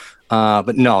up.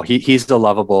 But no, he's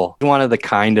one of the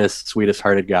kindest, sweetest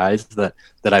hearted guys that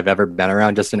I've ever been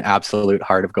around. Just an absolute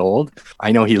heart of gold.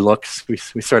 I know we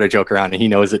sort of joke around, and he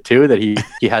knows it too, that he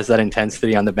has that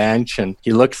intensity on the bench, and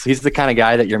he's the kind of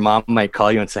guy that your mom might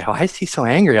call you and say, why is he so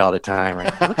angry all the time?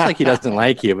 Right? It looks like he doesn't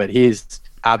like you, but he's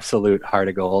absolute heart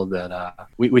of gold that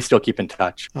we still keep in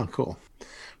touch. Oh, cool.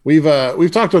 We've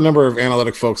talked to a number of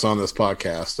analytic folks on this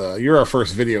podcast. You're our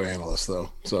first video analyst,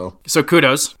 though. So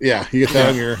kudos. Yeah, you get that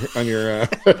on your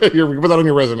you put that on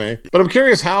your resume. But I'm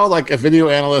curious how, like, a video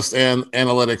analyst and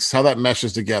analytics, how that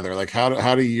meshes together. Like,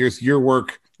 how do your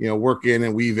work work in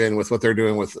and weave in with what they're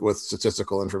doing with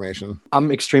statistical information?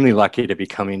 I'm extremely lucky to be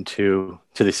coming to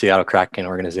the Seattle Kraken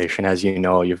organization. As you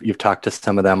know, you've talked to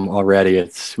some of them already.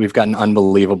 We've got an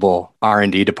unbelievable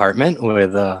R&D department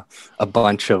with a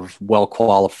bunch of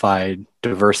well-qualified,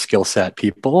 diverse skill set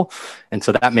people. And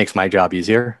so that makes my job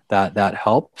easier. That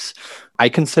helps. I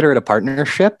consider it a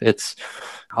partnership.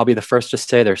 I'll be the first to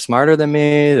say they're smarter than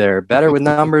me. They're better with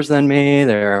numbers than me.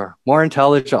 They're more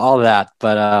intelligent, all that.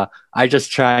 But I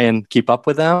just try and keep up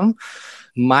with them.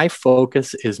 My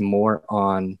focus is more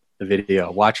on the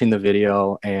video, watching the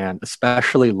video, and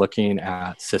especially looking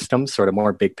at systems, sort of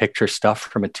more big picture stuff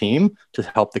from a team to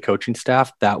help the coaching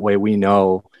staff. That way we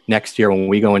know next year when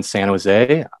we go in San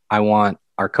Jose, I want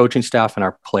our coaching staff and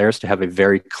our players to have a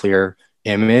very clear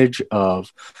image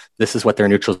of this is what their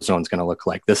neutral zone is going to look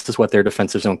like. This is what their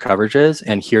defensive zone coverage is.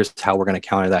 And here's how we're going to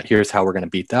counter that. Here's how we're going to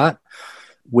beat that.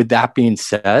 With that being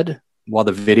said, while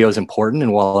the video is important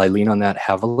and while I lean on that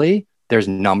heavily, there's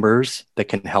numbers that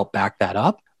can help back that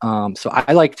up. So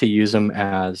I like to use them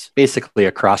as basically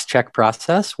a cross-check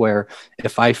process where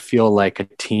if I feel like a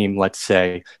team, let's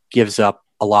say, gives up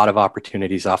a lot of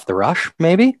opportunities off the rush,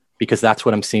 maybe, because that's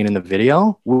what I'm seeing in the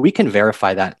video, we can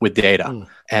verify that with data.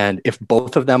 And if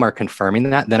both of them are confirming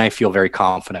that, then I feel very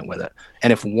confident with it.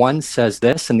 And if one says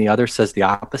this and the other says the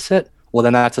opposite, well,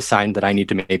 then that's a sign that I need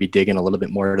to maybe dig in a little bit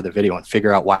more to the video and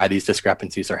figure out why these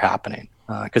discrepancies are happening.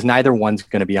 Because neither one's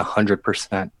going to be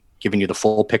 100% giving you the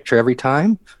full picture every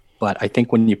time. But I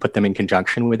think when you put them in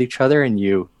conjunction with each other and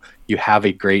you have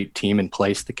a great team in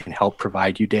place that can help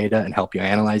provide you data and help you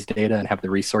analyze data and have the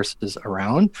resources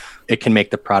around, it can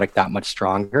make the product that much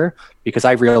stronger. Because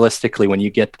I realistically, when you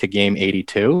get to game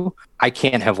 82, I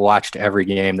can't have watched every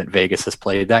game that Vegas has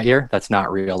played that year. That's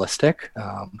not realistic.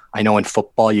 I know in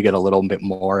football, you get a little bit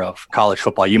more of college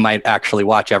football. You might actually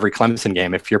watch every Clemson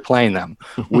game if you're playing them.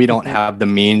 We don't have the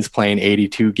means playing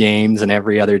 82 games and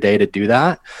every other day to do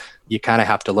that. You kind of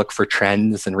have to look for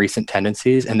trends and recent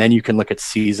tendencies, and then you can look at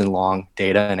season-long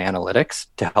data and analytics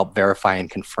to help verify and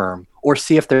confirm, or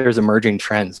see if there's emerging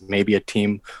trends. Maybe a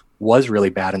team was really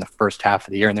bad in the first half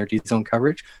of the year in their D-zone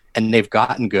coverage, and they've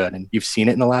gotten good, and you've seen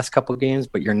it in the last couple of games,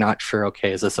 but you're not sure,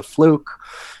 okay, is this a fluke?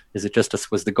 Is it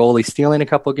just was the goalie stealing a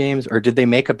couple of games, or did they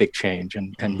make a big change?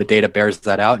 And the data bears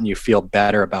that out, and you feel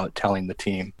better about telling the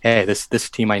team, hey, this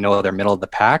team, I know they're middle of the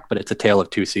pack, but it's a tale of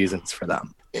two seasons for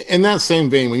them. In that same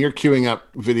vein, when you're queuing up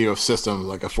video systems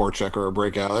like a forecheck or a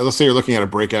breakout, let's say you're looking at a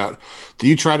breakout, do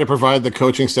you try to provide the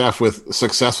coaching staff with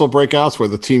successful breakouts where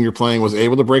the team you're playing was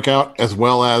able to break out, as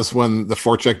well as when the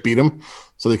forecheck beat them,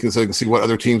 so they can see what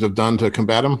other teams have done to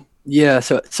combat them? Yeah,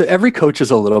 so every coach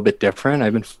is a little bit different.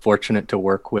 I've been fortunate to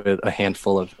work with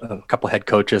a couple head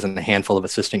coaches and a handful of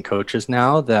assistant coaches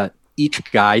now that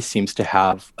each guy seems to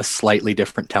have a slightly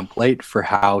different template for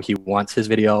how he wants his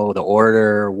video, the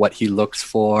order, what he looks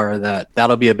for.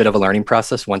 That'll be a bit of a learning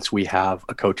process once we have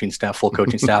a full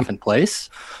coaching staff in place.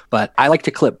 But I like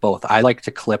to clip both. I like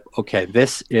to clip, okay,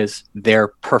 this is their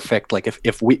perfect, like if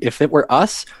it were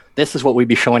us, this is what we'd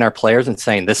be showing our players and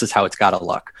saying, this is how it's got to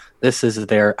look. This is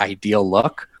their ideal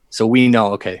look. So we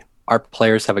know, okay, our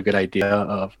players have a good idea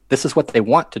of this is what they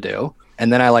want to do.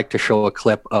 And then I like to show a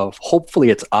clip of, hopefully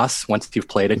it's us once you've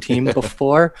played a team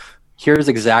before. Here's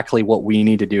exactly what we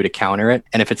need to do to counter it.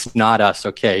 And if it's not us,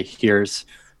 okay, here's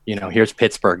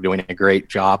Pittsburgh doing a great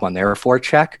job on their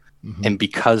forecheck. And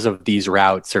because of these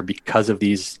routes or because of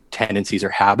these tendencies or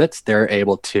habits, they're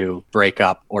able to break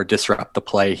up or disrupt the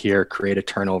play here, create a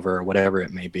turnover or whatever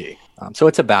it may be. So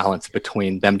it's a balance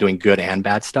between them doing good and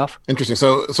bad stuff. Interesting.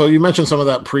 So you mentioned some of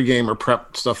that pregame or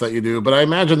prep stuff that you do, but I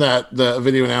imagine that the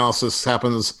video analysis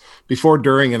happens before,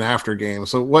 during, and after game.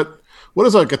 So what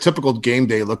does like a typical game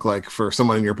day look like for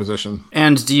someone in your position?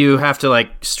 And do you have to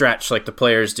like stretch like the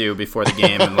players do before the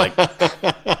game and like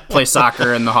play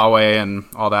soccer in the hallway and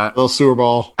all that? Little sewer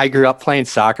ball. I grew up playing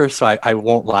soccer, so I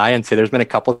won't lie and say there's been a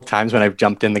couple of times when I've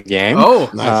jumped in the game. Oh,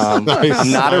 Nice. Nice.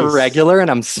 I'm not a regular,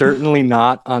 and I'm certainly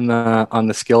not on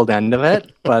the skilled end of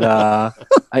it. But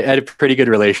I had a pretty good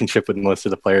relationship with most of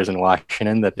the players in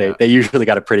Washington. That they usually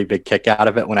got a pretty big kick out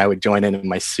of it when I would join in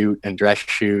my suit and dress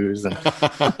shoes, and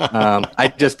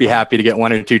I'd just be happy to get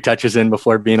 1 or 2 touches in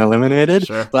before being eliminated.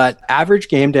 Sure. But average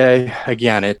game day,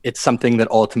 again, it's something that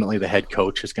ultimately the head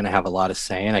coach is going to have a lot of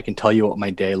say in. I can tell you what my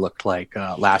day looked like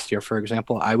last year, for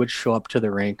example. I would show up to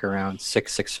the rink around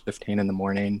 6:15 in the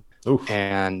morning. Oof.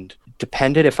 And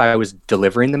depended if I was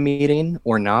delivering the meeting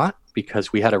or not,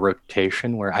 because we had a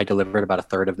rotation where I delivered about a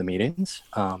third of the meetings,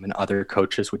 and other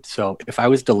coaches would. So if I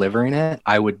was delivering it,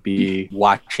 I would be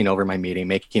watching over my meeting,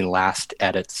 making last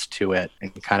edits to it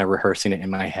and kind of rehearsing it in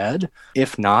my head.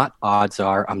 If not, odds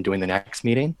are I'm doing the next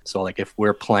meeting. So like if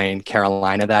we're playing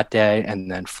Carolina that day and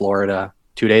then Florida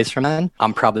 2 days from then,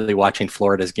 I'm probably watching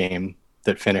Florida's game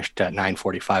that finished at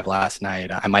 9:45 last night.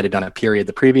 I might have done a period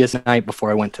the previous night before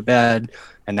I went to bed,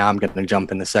 and now I'm going to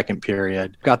jump in the second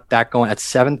period. Got that going. At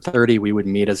 7:30, we would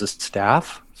meet as a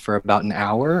staff for about an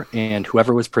hour, and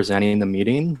whoever was presenting the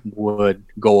meeting would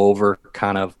go over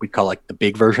kind of, we'd call like the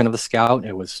big version of the scout.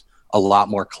 It was a lot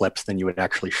more clips than you would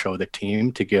actually show the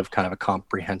team to give kind of a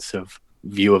comprehensive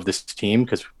view of this team,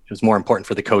 because it was more important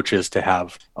for the coaches to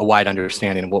have a wide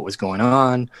understanding of what was going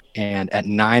on. And at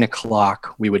 9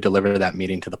 o'clock, we would deliver that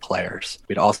meeting to the players.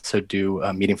 We'd also do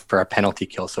a meeting for our penalty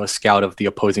kill, so a scout of the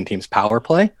opposing team's power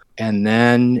play. And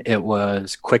then it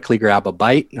was quickly grab a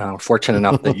bite. Fortunate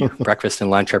enough that breakfast and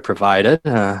lunch are provided.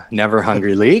 Never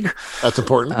hungry league. That's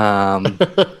important.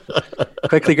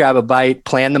 Quickly grab a bite,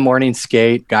 plan the morning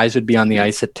skate. Guys would be on the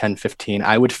ice at 10:15.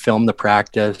 I would film the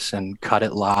practice and cut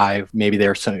it live. Maybe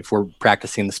there's some, if we're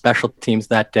practicing the special teams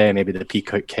that day, maybe the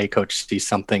PK coach sees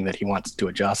something that he wants to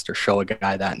adjust or show a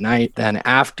guy that night. Then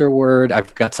afterward,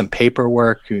 I've got some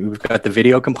paperwork. We've got the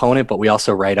video component, but we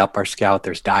also write up our scout.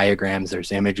 There's diagrams,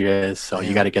 there's images. So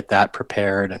you got to get that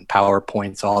prepared, and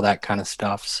PowerPoints, all that kind of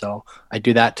stuff. So I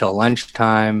do that till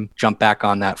lunchtime, jump back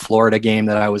on that Florida game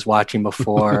that I was watching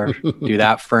before, do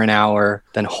that for an hour.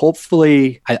 Then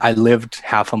hopefully, I lived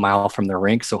half a mile from the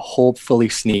rink, so hopefully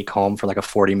sneak home for like a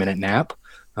 40-minute nap,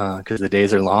 because the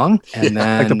days are long. And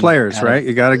then Like the players, right?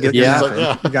 You got to get you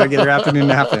got to get your afternoon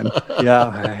nap in.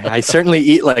 Yeah, I certainly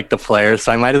eat like the players,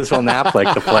 so I might as well nap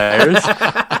like the players.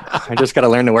 I just got to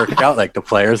learn to work out like the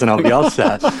players, and I'll be all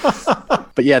set.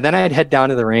 But yeah, then I'd head down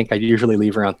to the rink. I'd usually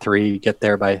leave around 3, get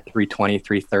there by 3:20,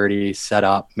 3:30, set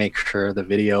up, make sure the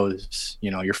videos,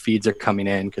 your feeds are coming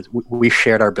in, because we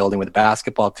shared our building with the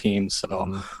basketball team.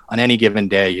 So on any given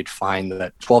day, you'd find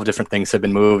that 12 different things have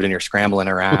been moved and you're scrambling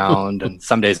around. And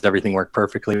some days everything worked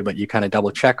perfectly, but you kind of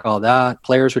double check all that.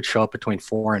 Players would show up between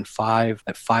 4 and 5.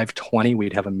 At 5:20,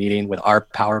 we'd have a meeting with our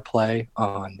power play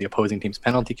on the opposing team's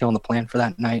penalty kill and the plan for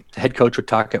that night. The head coach would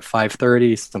talk at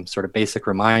 5:30, some sort of basic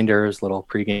reminders, little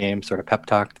pregame sort of pep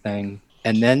talk thing.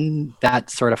 And then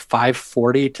that sort of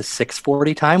 5:40 to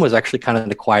 6:40 time was actually kind of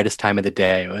the quietest time of the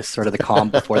day. It was sort of the calm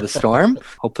before the storm.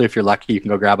 Hopefully, if you're lucky, you can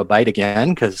go grab a bite again,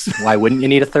 because why wouldn't you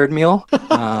need a third meal?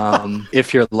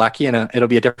 If you're lucky, and it'll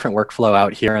be a different workflow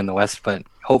out here in the West, but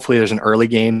hopefully there's an early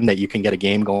game that you can get a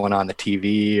game going on the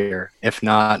TV, or if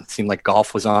not, it seemed like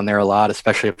golf was on there a lot,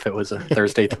 especially if it was a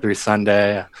Thursday through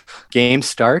Sunday. Game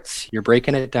starts, you're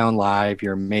breaking it down live,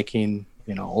 you're making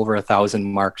over 1,000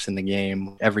 marks in the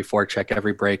game, every forecheck,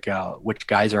 every breakout, which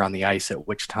guys are on the ice at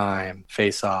which time,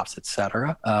 face-offs,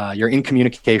 etc. You're in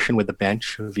communication with the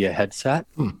bench via headset.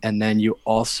 And then you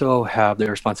also have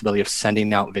the responsibility of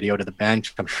sending out video to the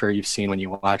bench. I'm sure you've seen when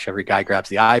you watch, every guy grabs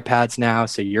the iPads now.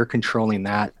 So you're controlling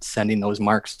that, sending those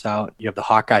marks out. You have the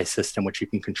Hawkeye system, which you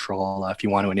can control if you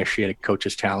want to initiate a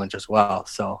coach's challenge as well.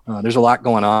 So there's a lot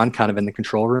going on kind of in the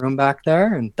control room back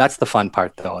there. And that's the fun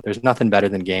part, though. There's nothing better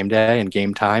than game day and game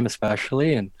time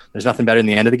especially, and there's nothing better than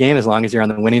the end of the game as long as you're on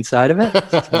the winning side of it.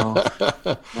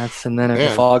 So and then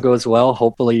if all goes well,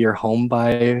 hopefully you're home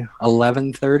by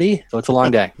 11:30. So it's a long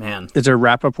day. Man, Is there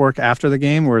wrap-up work after the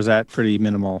game, or is that pretty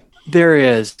minimal? There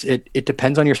is. It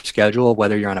depends on your schedule,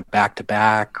 whether you're on a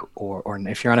back-to-back or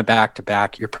if you're on a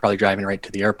back-to-back, you're probably driving right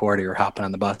to the airport or you're hopping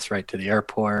on the bus right to the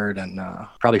airport. And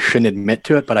probably shouldn't admit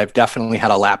to it, but I've definitely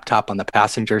had a laptop on the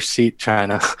passenger seat trying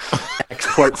to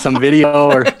export some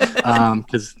video, or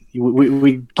because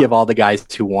we give all the guys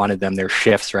who wanted them their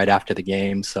shifts right after the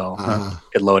game, so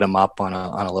could load them up on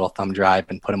a little thumb drive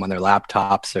and put them on their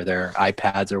laptops or their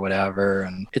iPads or whatever.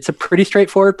 And it's a pretty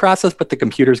straightforward process, but the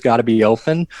computer's got to be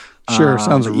open. Sure,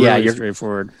 sounds really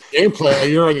straightforward.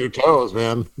 Gameplay, you're on your toes,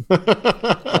 man.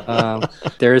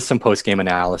 There is some post-game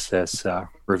analysis,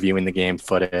 reviewing the game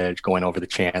footage, going over the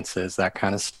chances, that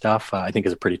kind of stuff. I think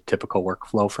is a pretty typical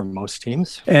workflow for most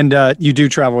teams. And you do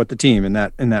travel with the team in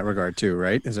that regard too,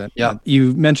 right? Is that? Yeah.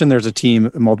 You mentioned there's a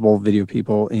team, multiple video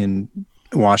people in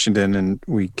Washington, and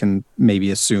we can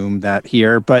maybe assume that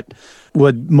here, but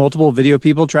would multiple video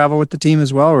people travel with the team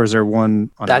as well, or is there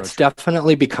one on That's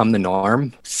definitely become the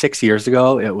norm. 6 years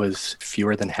ago, it was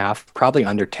fewer than half, probably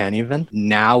under 10 even.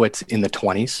 Now it's in the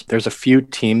 20s. There's a few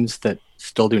teams that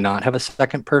still do not have a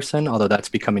second person, although that's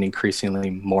becoming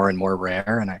increasingly more and more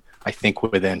rare. And I think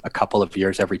within a couple of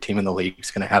years, every team in the league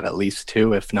is going to have at least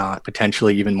two, if not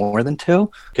potentially even more than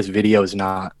two, because video is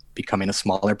not becoming a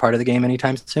smaller part of the game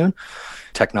anytime soon.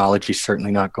 Technology is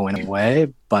certainly not going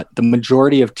away, but the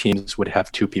majority of teams would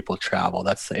have two people travel.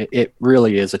 It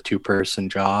really is a two-person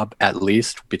job, at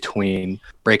least, between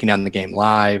breaking down the game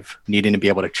live, needing to be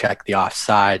able to check the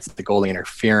offsides, the goalie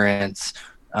interference,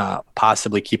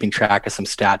 possibly keeping track of some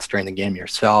stats during the game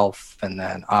yourself, and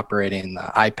then operating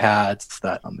the iPads.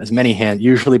 That as many hands.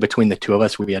 Usually between the two of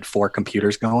us, we had 4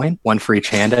 computers going, one for each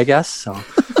hand, I guess. So.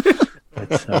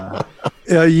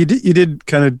 You did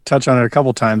kind of touch on it a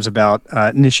couple times about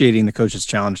initiating the coach's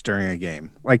challenge during a game.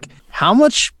 Like, how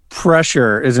much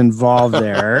pressure is involved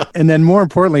there? And then more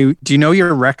importantly, do you know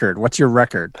your record? What's your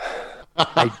record?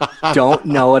 I don't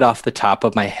know it off the top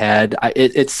of my head.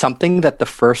 It's something that the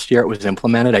first year it was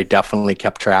implemented, I definitely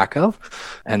kept track of.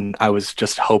 And I was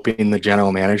just hoping the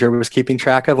general manager was keeping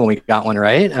track of when we got one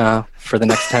right for the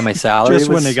next time my salary just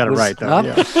when they got it right, though.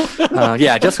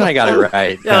 Yeah, just when I got it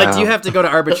right. Yeah, like, do you have to go to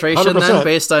arbitration 100%. Then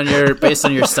based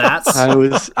on your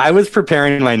stats? I was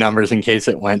preparing my numbers in case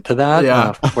it went to that.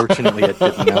 Yeah. Fortunately, it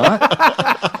did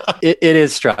not. It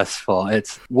is stressful.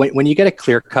 It's when you get a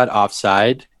clear-cut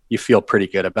offside, you feel pretty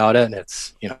good about it. And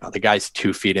it's, the guy's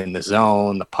 2 feet in the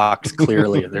zone, the puck's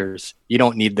clearly you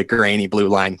don't need the grainy blue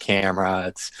line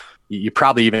camera. You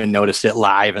probably even noticed it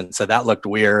live and said that looked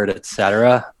weird,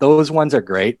 etc. Those ones are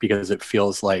great because it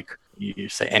feels like you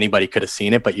say anybody could have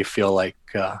seen it, but you feel like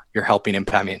you're helping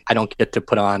impact. I mean, I don't get to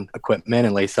put on equipment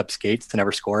and lace up skates to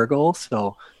never score a goal.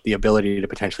 So the ability to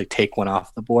potentially take one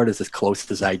off the board is as close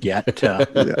as I get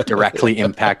to directly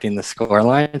impacting the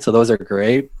scoreline. So those are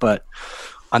great. But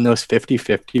on those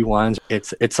 50-50 ones,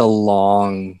 it's a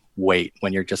long wait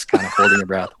when you're just kind of holding your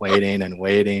breath, waiting.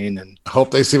 And I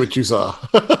hope they see what you saw.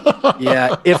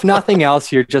 Yeah, if nothing else,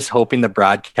 you're just hoping the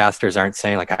broadcasters aren't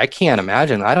saying, like, I can't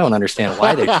imagine. I don't understand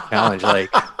why they challenge. Like,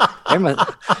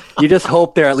 you just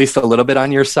hope they're at least a little bit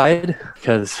on your side,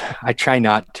 because I try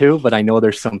not to, but I know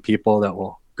there's some people that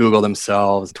will Google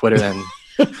themselves, Twitter, and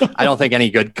I don't think any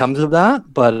good comes of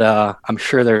that. But I'm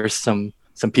sure there's some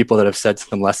people that have said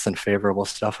some less than favorable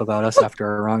stuff about us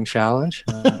after a wrong challenge,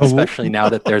 especially now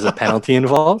that there's a penalty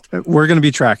involved. We're going to be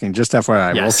tracking, just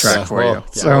FYI. Yes. We'll track for you.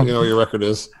 So you know what your record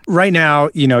is. Right now,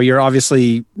 you're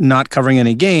obviously not covering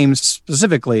any games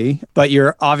specifically, but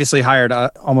you're obviously hired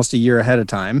almost a year ahead of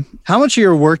time. How much of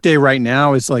your workday right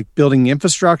now is like building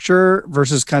infrastructure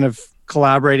versus kind of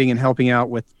collaborating and helping out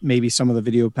with maybe some of the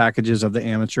video packages of the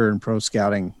amateur and pro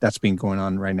scouting that's been going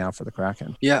on right now for the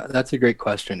Kraken? Yeah, that's a great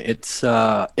question. It's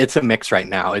a mix right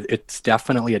now. It's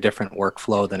definitely a different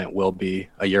workflow than it will be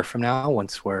a year from now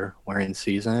once we're in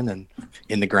season and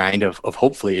in the grind of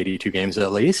hopefully 82 games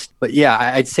at least. But yeah,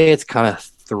 I'd say it's kind of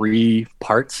 3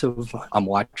 parts of I'm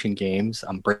watching games,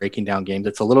 I'm breaking down games.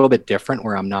 It's a little bit different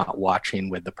where I'm not watching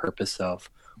with the purpose of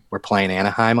we're playing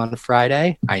Anaheim on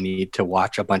Friday. I need to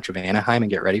watch a bunch of Anaheim and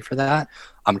get ready for that.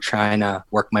 I'm trying to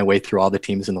work my way through all the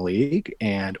teams in the league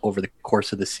and over the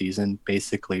course of the season,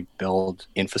 basically build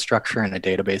infrastructure and a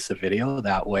database of video.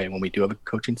 That way, when we do have a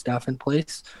coaching staff in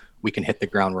place, we can hit the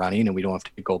ground running and we don't have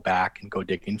to go back and go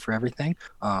digging for everything.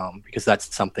 Because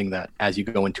that's something that as you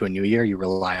go into a new year, you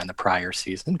rely on the prior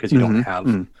season because you don't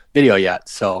have video yet.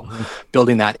 So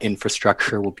building that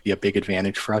infrastructure will be a big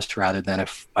advantage for us rather than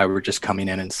if I were just coming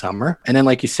in summer. And then,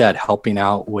 like you said, helping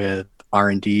out with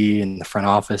R&D and the front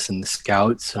office and the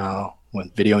scouts.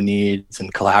 with video needs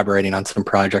and collaborating on some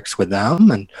projects with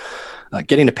them, and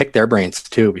getting to pick their brains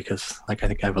too, because like I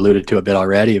think I've alluded to a bit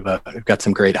already, but we've got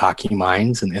some great hockey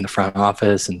minds in the front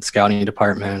office and scouting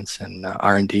departments and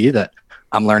R&D that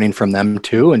I'm learning from them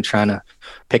too, and trying to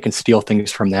pick and steal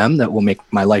things from them that will make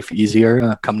my life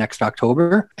easier come next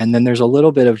October. And then there's a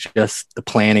little bit of just the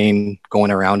planning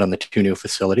going around on the 2 new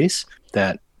facilities,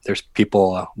 that there's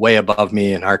people way above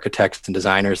me and architects and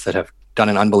designers that have done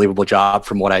an unbelievable job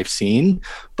from what I've seen,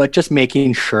 but just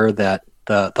making sure that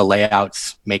the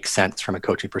layouts make sense from a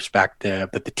coaching perspective,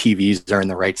 that the TVs are in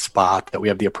the right spot, that we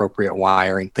have the appropriate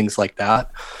wiring, things like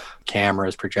that,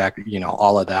 cameras, projector,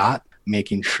 all of that.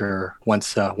 Making sure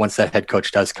once that head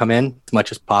coach does come in, as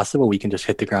much as possible, we can just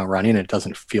hit the ground running, and it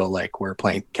doesn't feel like we're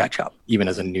playing catch up, even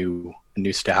as a new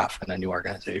staff and a new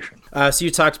organization. So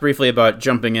you talked briefly about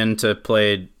jumping in to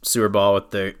play sewer ball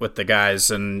with the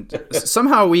guys, and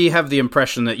somehow we have the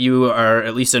impression that you are,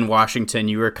 at least in Washington,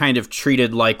 you were kind of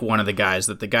treated like one of the guys,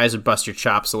 that the guys would bust your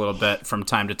chops a little bit from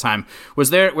time to time. Were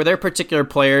there particular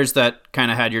players that kind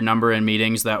of had your number in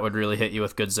meetings that would really hit you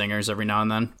with good zingers every now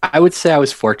and then? I would say I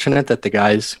was fortunate that the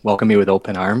guys welcomed me with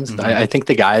open arms. Mm-hmm. I think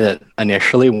the guy that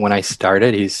initially, when I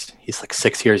started, he's like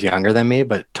 6 years younger than me,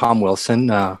 but Tom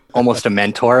Wilson, almost a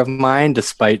mentor of mine,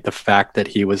 despite the fact that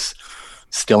he was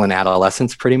still in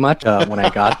adolescence pretty much when I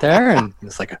got there. And he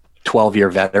was like a 12-year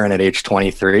veteran at age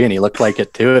 23, and he looked like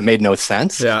it too. It made no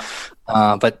sense. Yeah.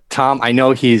 But Tom, I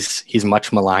know he's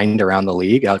much maligned around the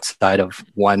league outside of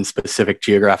one specific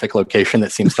geographic location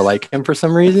that seems to like him for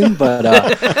some reason.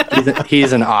 But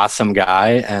he's an awesome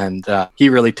guy, and he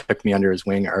really took me under his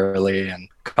wing early. And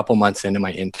a couple months into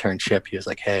my internship, he was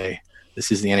like, "Hey,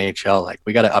 this is the NHL. Like,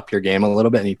 we got to up your game a little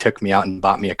bit." And he took me out and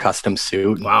bought me a custom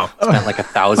suit. Wow. Spent like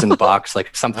 $1,000,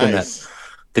 like something nice. That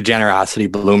the generosity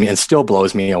blew me and still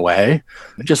blows me away.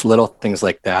 Just little things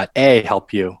like that. A,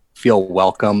 help you feel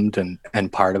welcomed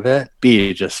and part of it.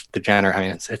 B, just the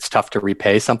it's tough to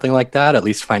repay something like that, at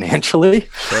least financially.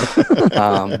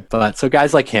 Sure. But so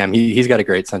guys like him, he's got a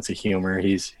great sense of humor.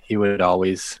 He would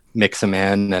always mix them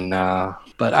in, and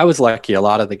but I was lucky. A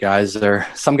lot of the guys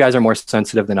some guys are more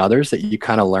sensitive than others, that you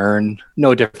kind of learn,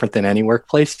 no different than any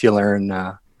workplace. You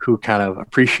learn who kind of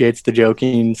appreciates the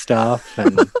joking stuff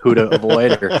and who to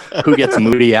avoid, or who gets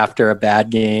moody after a bad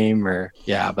game,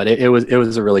 but it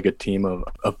was a really good team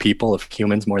of people, of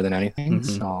humans more than anything.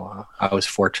 Mm-hmm. So I was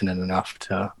fortunate enough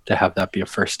to have that be a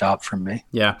first stop for me.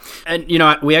 Yeah. And,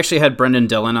 we actually had Brendan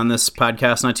Dillon on this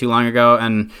podcast not too long ago,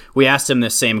 and we asked him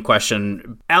this same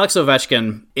question. Alex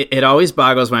Ovechkin, it always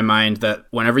boggles my mind that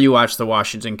whenever you watch the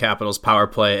Washington Capitals power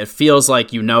play, it feels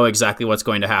like you know exactly what's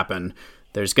going to happen.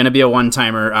 There's going to be a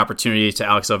one-timer opportunity to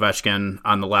Alex Ovechkin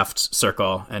on the left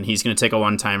circle, and he's going to take a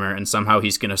one-timer, and somehow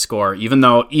he's going to score, even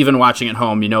watching at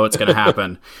home, it's going to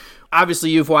happen. Obviously,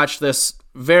 you've watched this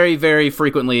very, very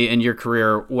frequently in your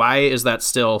career. Why is that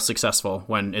still successful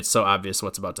when it's so obvious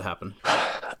what's about to happen?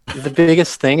 The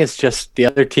biggest thing is just the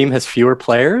other team has fewer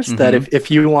players. Mm-hmm. That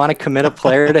if you want to commit a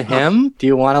player to him, do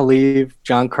you want to leave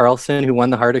John Carlson, who won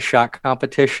the hardest shot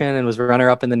competition and was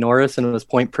runner-up in the Norris and was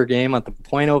point per game at the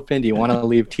point open? Do you want to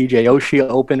leave TJ Oshie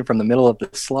open from the middle of the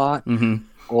slot? Mm-hmm.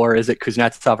 Or is it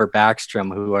Kuznetsov or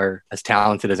Backstrom, who are as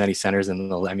talented as any centers in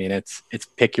the league? I mean, it's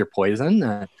pick your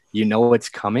poison. You know it's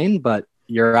coming, but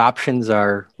your options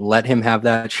are let him have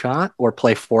that shot or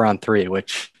play 4-on-3,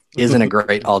 which isn't a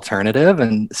great alternative.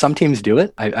 And some teams do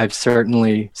it. I've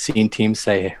certainly seen teams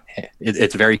say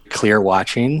it's very clear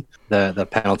watching the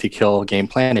penalty kill game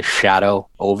plan is shadow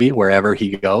Ovi wherever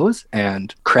he goes.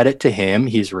 And credit to him,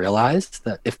 he's realized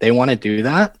that if they want to do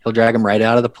that, he'll drag him right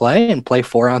out of the play and play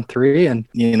 4-on-3. And,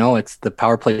 it's the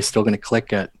power play is still going to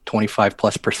click at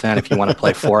 25+% if you want to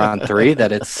play 4-on-3,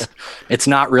 that it's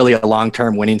not really a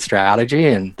long-term winning strategy.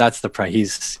 And that's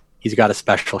he's got a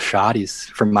special shot. He's,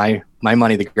 for my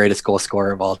money, the greatest goal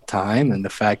scorer of all time. And the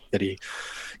fact that he,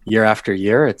 year after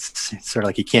year, it's sort of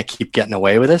like he can't keep getting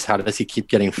away with this. How does he keep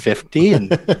getting 50?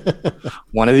 And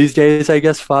one of these days, I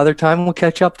guess Father Time will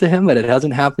catch up to him, but it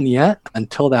hasn't happened yet.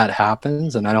 Until that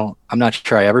happens, and I'm not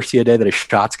sure I ever see a day that his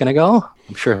shot's going to go.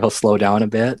 I'm sure he'll slow down a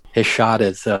bit. His shot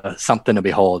is something to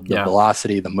behold. The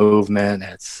velocity, the movement.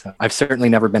 I've certainly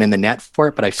never been in the net for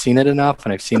it, but I've seen it enough,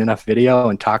 and I've seen enough video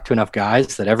and talked to enough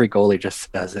guys that every goalie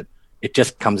just says it. It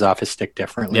just comes off his stick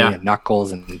differently, and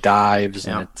knuckles and dives,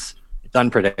 and it's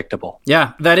unpredictable.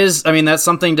 Yeah, that's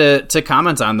something to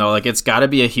comment on, though. Like, it's got to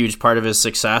be a huge part of his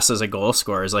success as a goal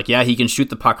scorer. Is like, he can shoot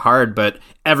the puck hard, but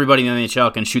everybody in the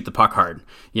NHL can shoot the puck hard,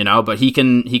 but he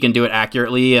can do it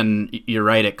accurately, and you're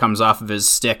right, it comes off of his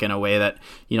stick in a way that,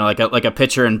 like a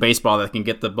pitcher in baseball that can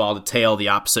get the ball to tail the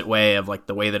opposite way of like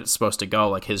the way that it's supposed to go.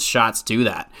 Like his shots do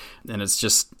that. And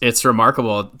it's a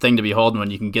remarkable thing to behold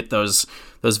when you can get those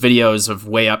videos of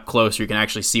way up close where you can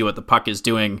actually see what the puck is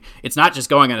doing. It's not just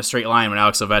going in a straight line when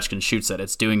Alex Ovechkin shoots it.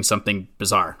 It's doing something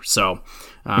bizarre. So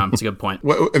it's a good point.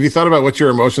 Have you thought about what your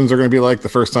emotions are going to be like the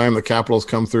first time the Capitals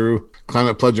come through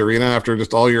Climate Pledge Arena after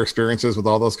just all your experiences with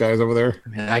all those guys over there?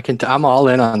 I'm all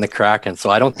in on the Kraken,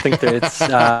 so I don't think that it's.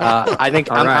 I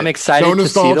think I'm excited to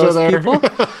see those people.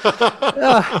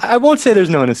 I won't say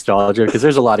there's no nostalgia because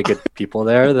there's a lot of good people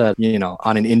there that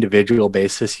on an individual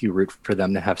basis you root for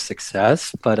them to have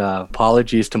success. But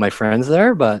apologies to my friends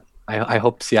there, but I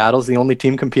hope Seattle's the only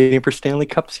team competing for Stanley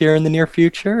Cups here in the near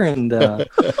future, and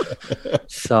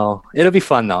so it'll be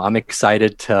fun though. I'm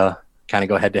excited to kind of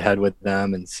go head to head with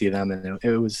them and see them. And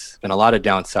it was been a lot of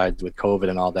downsides with COVID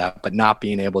and all that, but not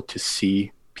being able to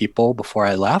see people before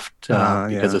I left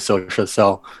because of social.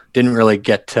 So didn't really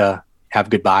get to have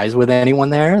goodbyes with anyone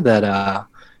there. That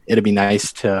it'd be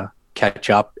nice to catch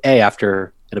up.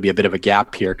 After it'll be a bit of a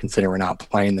gap here, considering we're not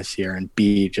playing this year, and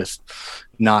B, just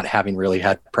not having really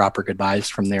had proper goodbyes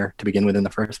from there to begin with in the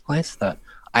first place. That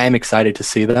I am excited to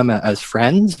see them as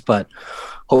friends, but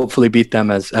hopefully beat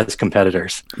them as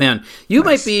competitors. Man, you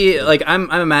might be like, I'm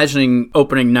imagining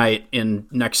opening night in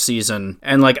next season,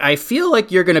 and like I feel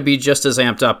like you're going to be just as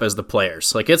amped up as the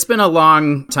players. Like it's been a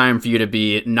long time for you to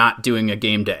be not doing a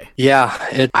game day. Yeah,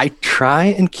 I try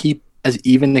and keep as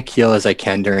even a keel as I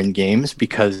can during games,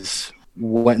 because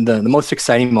when the most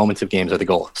exciting moments of games are the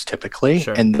goals typively.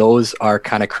 Sure. And those are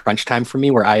kind of crunch time for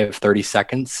me, where I have 30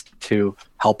 seconds to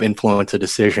help influence a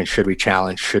decision. Should we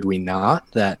challenge? Should we not?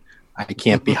 That I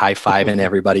can't be high-fiving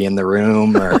everybody in the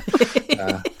room or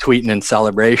tweeting in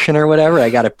celebration or whatever. I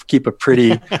got to keep a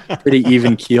pretty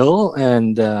even keel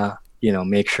and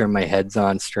make sure my head's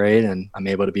on straight and I'm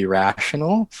able to be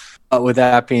rational. But with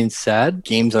that being said,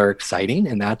 games are exciting,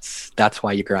 and that's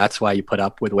why you put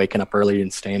up with waking up early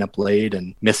and staying up late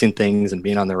and missing things and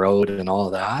being on the road and all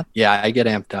of that. Yeah, I get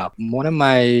amped up. One of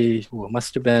my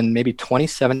must have been maybe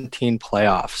 2017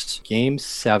 playoffs, Game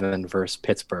 7 versus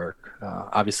Pittsburgh.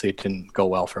 Obviously, it didn't go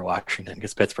well for Washington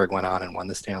because Pittsburgh went on and won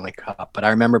the Stanley Cup. But I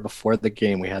remember before the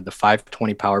game, we had the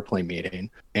 5:20 power play meeting,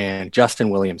 and Justin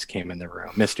Williams came in the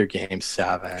room, Mr. Game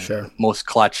 7, sure. Most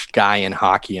clutch guy in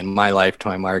hockey in my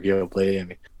lifetime, arguably. I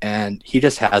mean, and he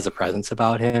just has a presence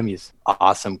about him. He's an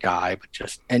awesome guy,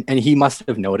 but and he must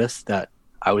have noticed that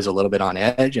I was a little bit on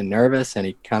edge and nervous, and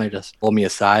he kind of just pulled me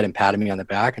aside and patted me on the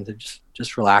back and said,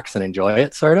 just relax and enjoy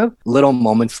it, sort of. Little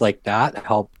moments like that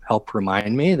help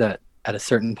remind me that at a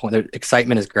certain point, the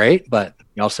excitement is great, but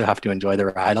you also have to enjoy the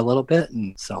ride a little bit.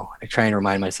 And so I try and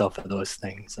remind myself of those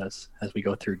things as we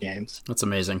go through games. That's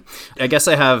amazing. I guess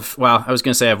I was going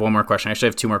to say I have one more question. Actually, I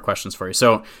have two more questions for you.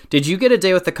 So did you get a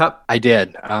day with the Cup? I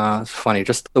did. It's funny.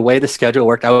 Just the way the schedule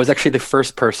worked. I was actually the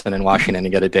first person in Washington to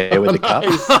get a day with the Cup,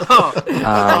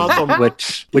 awesome.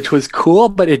 which was cool,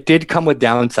 but it did come with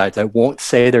downsides. I won't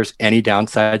say there's any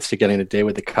downsides to getting a day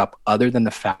with the Cup other than the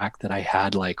fact that I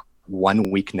had like 1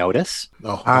 week notice,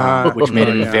 which made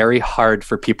it very hard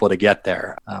for people to get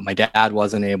there. My dad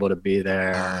wasn't able to be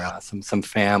there. Some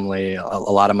family, a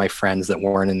lot of my friends that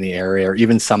weren't in the area, or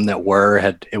even some that were,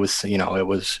 it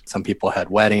was some people had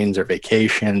weddings or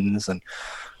vacations, and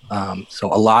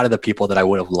so a lot of the people that I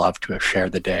would have loved to have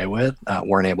shared the day with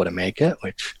weren't able to make it,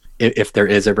 which, if there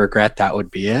is a regret, that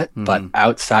would be it. Mm-hmm. But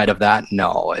outside of that,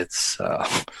 no, it's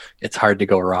hard to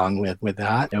go wrong with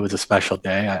that. It was a special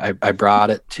day. I brought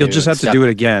it to. You'll just have to do it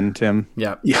again, Tim.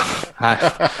 Yeah.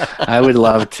 I would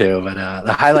love to, but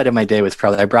the highlight of my day was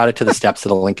probably I brought it to the steps of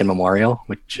the Lincoln Memorial,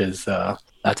 which is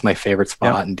that's my favorite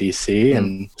spot in DC,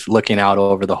 and looking out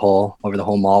over the whole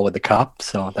mall with the Cup.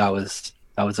 So that was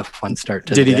a fun start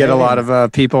to the day. Did he get a lot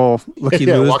of people looking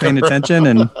paying attention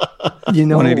and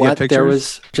wanting to get pictures? There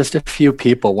was just a few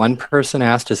people. One person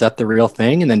asked, "Is that the real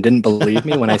thing?" and then didn't believe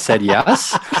me when I said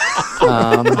yes.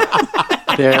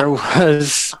 There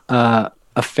was a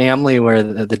family where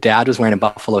the dad was wearing a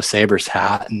Buffalo Sabres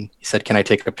hat, and he said, "Can I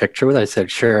take a picture with it?" I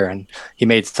said, "Sure." And he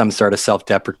made some sort of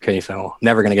self-deprecating, so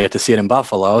never going to get to see it in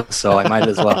Buffalo, so I might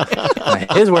as well.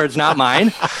 His words, not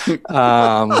mine.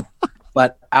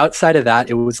 But outside of that,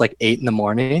 it was like 8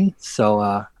 a.m.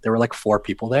 So there were like 4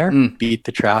 people there, beat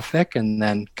the traffic, and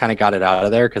then kind of got it out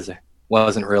of there because I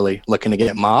wasn't really looking to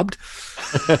get mobbed.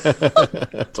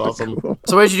 That's awesome.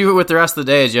 So what did you do with the rest of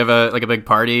the day? Did you have a big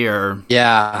party or?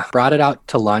 Yeah, brought it out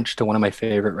to lunch to one of my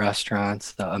favorite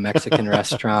restaurants, a Mexican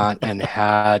restaurant, and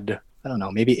had, I don't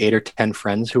know, maybe 8 or 10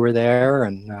 friends who were there,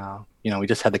 and we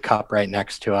just had the cup right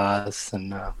next to us,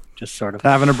 and just sort of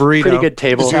having a burrito. Pretty good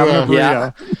table.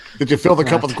 Yeah. Did you fill the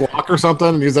cup with guac or something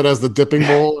and use it as the dipping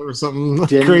bowl or something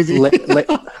crazy?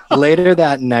 Later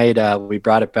that night, we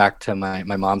brought it back to my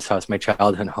mom's house, my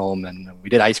childhood home, and we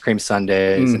did ice cream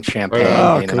sundaes and champagne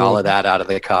and all of that out of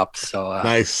the cup. So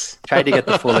nice. Tried to get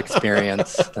the full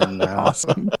experience. And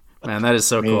awesome. Man, that is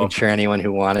so cool. Made sure anyone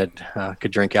who wanted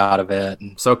could drink out of it.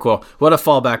 So cool. What a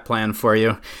fallback plan for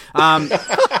you.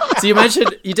 So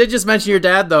you did just mention your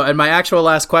dad, though, and my actual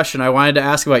last question, I wanted to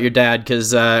ask about your dad,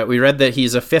 because we read that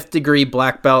he's a 5th degree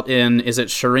black belt in, is it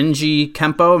Shorinji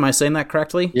Kempo? Am I saying that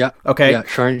correctly? Yeah. Okay. Yeah,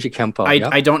 Shorinji Kempo.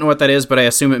 I don't know what that is, but I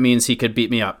assume it means he could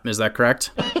beat me up. Is that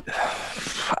correct?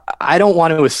 I don't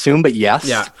want to assume, but yes.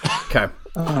 Yeah. Okay.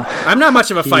 I'm not much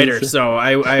of a fighter, so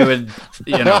I would,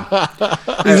 He's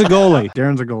a goalie.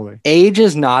 Darren's a goalie. Age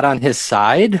is not on his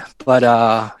side, but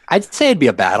I'd say it'd be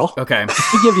a battle. Okay.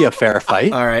 He'd give you a fair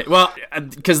fight. All right. Well,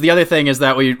 because the other thing is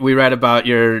that we read about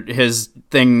his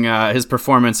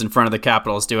performance in front of the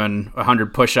Capitals doing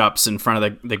 100 push-ups in front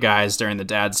of the guys during the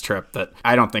dad's trip, that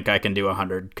I don't think I can do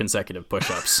 100 consecutive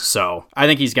push-ups. So I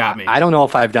think he's got me. I don't know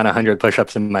if I've done 100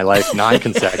 push-ups in my life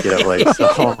non-consecutively.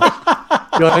 So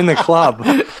join the club.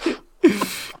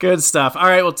 Good stuff. All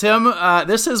right. Well, Tim,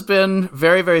 this has been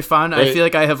very, very fun. Great. I feel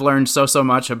like I have learned so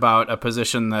much about a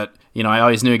position that, I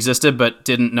always knew existed, but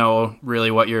didn't know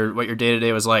really what your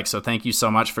day-to-day was like. So thank you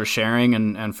so much for sharing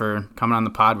and for coming on the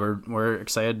pod. We're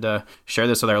excited to share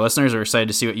this with our listeners. We're excited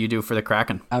to see what you do for the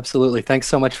Kraken. Absolutely. Thanks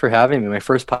so much for having me. My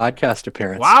first podcast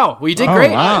appearance. Wow. We did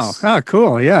great. Wow. Nice. Oh,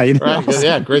 cool. Yeah.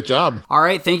 Yeah. Great job. All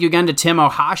right. Thank you again to Tim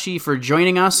Ohashi for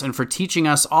joining us and for teaching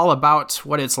us all about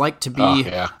what it's like to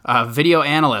be a video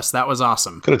analyst. That was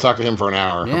awesome. Could have talked to him for an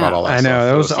hour about all that stuff. I know.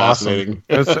 That was awesome.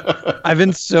 I've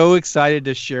been so excited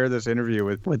to share this interview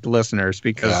with listeners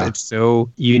because it's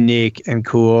so unique and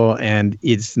cool, and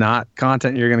it's not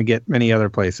content you're going to get many other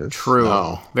places. True.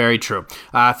 No. Very true.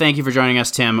 Thank you for joining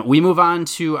us, Tim. We move on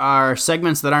to our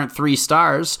segments that aren't 3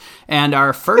 stars, and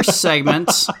our first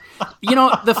segment...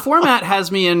 the format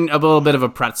has me in a little bit of a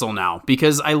pretzel now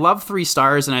because I love 3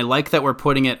 stars and I like that we're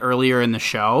putting it earlier in the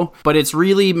show, but it's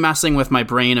really messing with my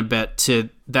brain a bit to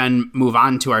then move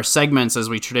on to our segments as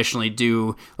we traditionally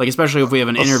do, like especially if we have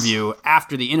an interview.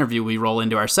 After the interview, we roll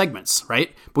into our segments,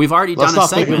 right? But we've already done a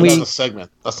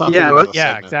segment. Let's not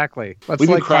exactly. We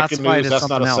do Kraken news. That's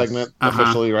not a segment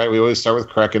officially, right? We always start with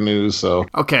Kraken news. So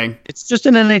okay, it's just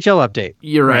an NHL update.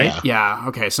 You're right. Yeah.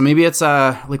 Okay. So maybe it's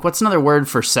what's another word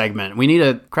for segment? We need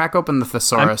to crack open the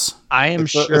thesaurus. I am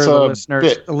sure the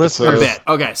listeners. Bit.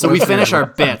 Okay. So we finish our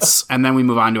bits and then we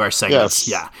move on to our segments.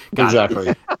 Yes, yeah.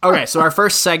 Exactly. Okay. So our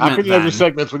first segment. How can you have your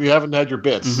segments when you haven't had your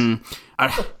bits?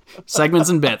 Mm-hmm. Segments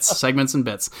and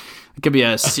bits. It could be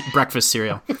a breakfast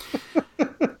cereal.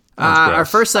 Our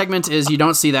first segment is You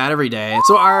Don't See That Every Day.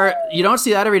 So our You Don't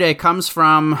See That Every Day comes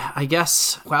from, I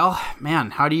guess,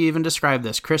 how do you even describe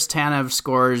this? Chris Tanev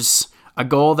scores a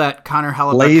goal that Connor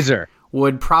Hellebuyck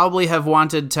would probably have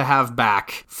wanted to have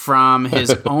back from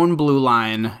his own blue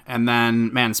line. And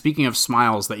then, speaking of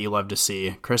smiles that you love to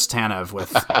see, Chris Tanev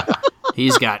with...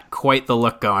 He's got quite the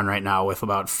look going right now with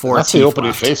about 4 That's the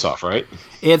opening face-off, right?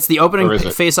 It's the opening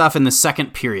face-off in the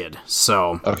second period.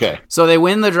 So okay. So they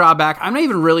win the drawback. I'm not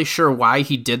even really sure why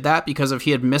he did that, because if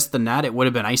he had missed the net, it would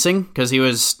have been icing because he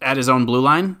was at his own blue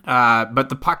line. But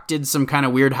the puck did some kind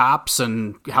of weird hops,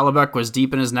 and Hellebuyck was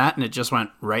deep in his net, and it just went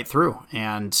right through.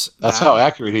 And that's how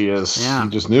accurate he is. Yeah.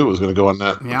 He just knew it was going to go on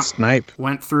net. Yeah. Snipe.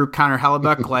 Went through Connor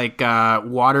Hellebuyck like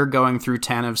water going through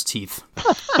Tanev's teeth.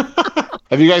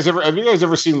 Have you guys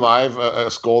ever seen live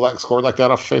a goal that scored like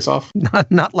that off face-off?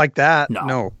 Not like that.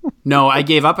 No, I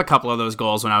gave up a couple of those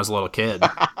goals when I was a little kid.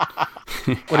 What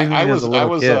do you mean? I was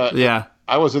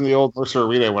I was in the old Mercer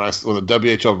Arena when the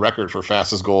WHL record for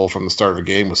fastest goal from the start of a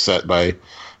game was set by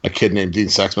a kid named Dean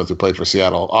Sexsmith who played for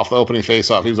Seattle. Off the opening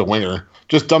face-off, he was a winger.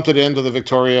 Just dumped it into the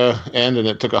Victoria end, and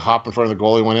it took a hop in front of the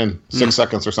goalie, went in 6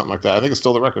 seconds or something like that. I think it's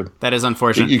still the record. That is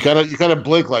unfortunate. You kind of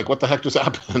blink like, what the heck just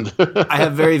happened? I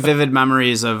have very vivid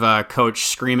memories of coach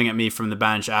screaming at me from the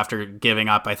bench after giving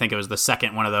up. I think it was the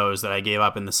second one of those that I gave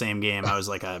up in the same game. I was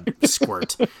like a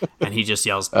squirt, and he just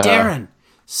yells, "Darren,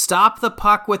 stop the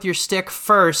puck with your stick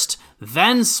first,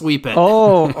 then sweep it."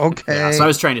 Oh, okay. Yeah, so I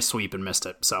was trying to sweep and missed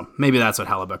it. So maybe that's what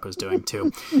Hellebuyck was doing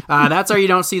too. That's our You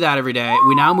Don't See That Every Day.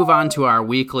 We now move on to our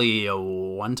weekly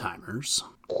one-timers.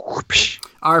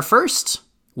 Our first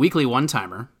weekly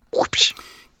one-timer.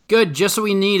 Good. Just what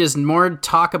we need is more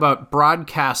talk about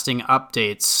broadcasting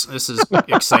updates. This is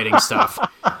exciting stuff.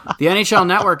 The NHL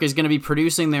Network is going to be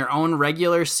producing their own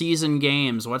regular season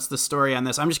games. What's the story on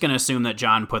this? I'm just going to assume that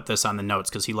John put this on the notes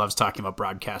because he loves talking about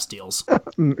broadcast deals.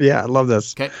 Yeah, I love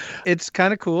this. Okay. It's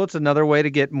kind of cool. It's another way to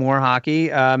get more hockey.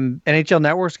 NHL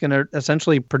Network's going to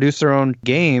essentially produce their own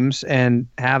games and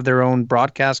have their own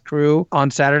broadcast crew on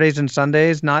Saturdays and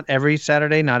Sundays. Not every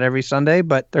Saturday, not every Sunday,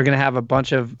 but they're going to have a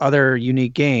bunch of other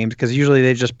unique games because usually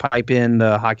they just pipe in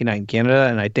the Hockey Night in Canada,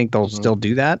 and I think they'll still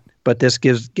do that. But this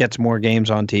gets more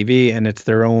games on TV, and it's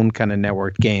their own kind of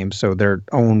networked game. So their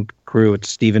own crew, it's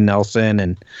Steven Nelson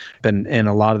and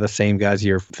a lot of the same guys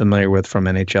you're familiar with from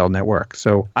NHL Network.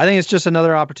 So I think it's just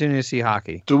another opportunity to see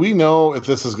hockey. Do we know if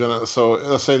this is going to, so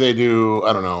let's say they do,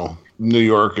 I don't know, New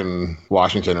York and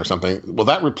Washington or something. Will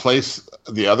that replace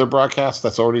the other broadcast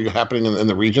that's already happening in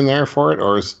the region there for it?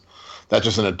 Or is that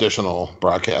just an additional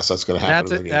broadcast that's going to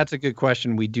happen? That's a good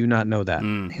question. We do not know that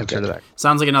answer to that.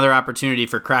 Sounds like another opportunity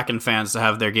for Kraken fans to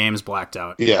have their games blacked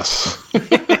out. Yes.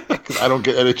 I don't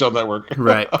get NHL Network.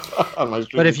 Right. On my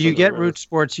but if you get Root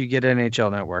Sports, you get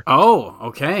NHL Network. Oh,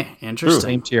 okay. Interesting.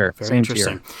 Same tier. Very Same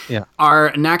interesting. Tier. Yeah.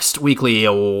 Our next weekly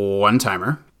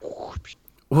one-timer. What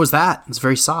was that? It's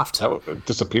very soft. That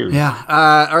disappeared.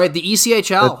 Yeah. All right. The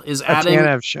ECHL is adding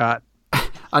have shot.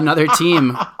 another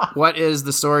team. What is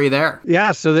the story there?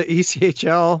 Yeah, so the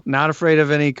ECHL, not afraid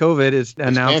of any COVID, is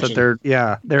announced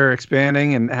that they're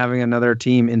expanding and having another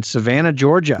team in Savannah,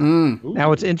 Georgia. Now,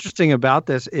 what's interesting about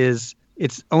this is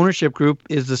its ownership group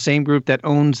is the same group that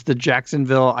owns the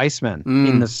Jacksonville Icemen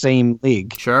in the same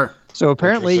league. Sure. So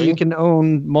apparently you can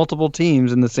own multiple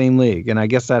teams in the same league, and I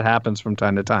guess that happens from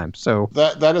time to time. So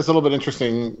that is a little bit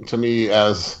interesting to me,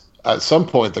 as at some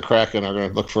point the Kraken are going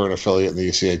to look for an affiliate in the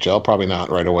ECHL, probably not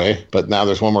right away, but now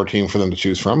there's one more team for them to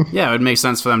choose from. Yeah, it would make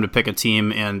sense for them to pick a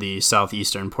team in the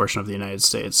southeastern portion of the United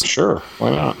States. Sure, why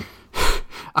not?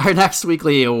 Our next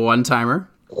weekly one-timer.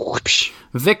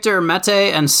 Victor Mete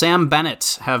and Sam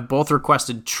Bennett have both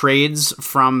requested trades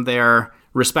from their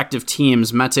respective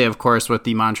teams. Mete, of course, with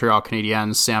the Montreal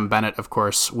Canadiens. Sam Bennett, of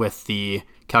course, with the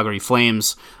Calgary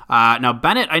Flames. Now,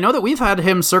 Bennett, I know that we've had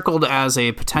him circled as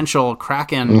a potential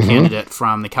Kraken candidate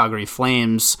from the Calgary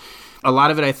Flames. A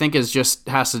lot of it, I think, has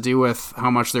to do with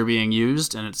how much they're being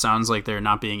used, and it sounds like they're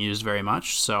not being used very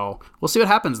much. So we'll see what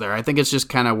happens there. I think it's just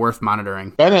kind of worth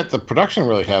monitoring. Bennett, the production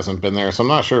really hasn't been there, so I'm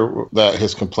not sure that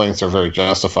his complaints are very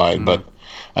justified. But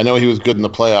I know he was good in the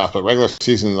playoff, but regular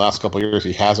season in the last couple of years,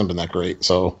 he hasn't been that great.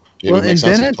 So it would make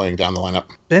sense he's playing down the lineup.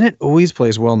 Bennett always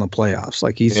plays well in the playoffs.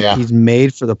 Like he's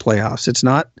made for the playoffs. It's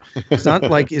not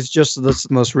like it's just this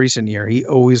most recent year. He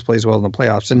always plays well in the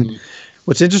playoffs. And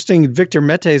what's interesting, Victor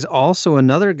Mete is also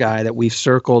another guy that we've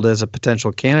circled as a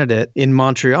potential candidate in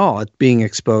Montreal at being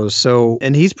exposed. So,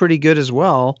 and he's pretty good as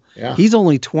well. Yeah. He's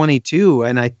only 22.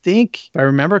 And I think, if I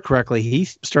remember correctly, he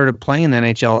started playing in the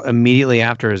NHL immediately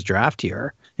after his draft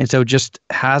year. And so just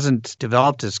hasn't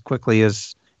developed as quickly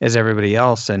as everybody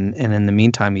else. And in the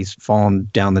meantime, he's fallen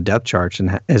down the depth charts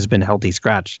and has been healthy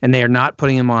scratch. And they are not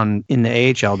putting him on in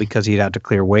the AHL because he'd have to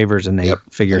clear waivers, and they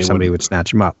figure somebody would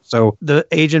snatch him up. So the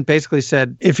agent basically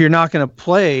said, if you're not going to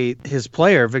play his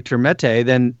player, Victor Mete,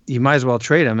 then you might as well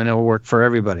trade him and it'll work for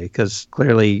everybody, because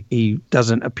clearly he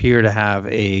doesn't appear to have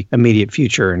a immediate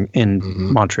future in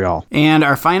Montreal. And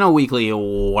our final weekly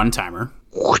one-timer.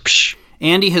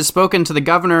 Andy has spoken to the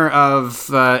governor of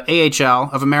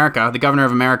AHL of America, the governor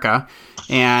of America,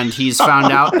 and he's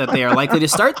found out that they are likely to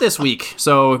start this week.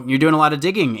 So you're doing a lot of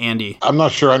digging, Andy. I'm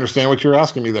not sure I understand what you're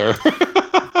asking me there.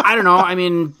 I don't know. I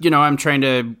mean, I'm trying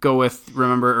to go with,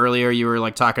 remember earlier you were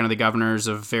like talking to the governors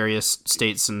of various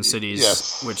states and cities.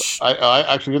 Yes. Which I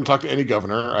actually didn't talk to any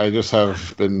governor. I just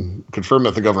have been confirmed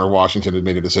that the governor of Washington had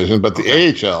made a decision. But the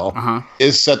AHL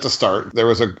is set to start. There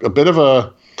was a bit of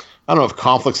a, I don't know if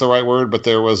conflict's the right word, but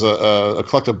there was a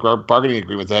collective bargaining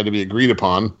agreement that had to be agreed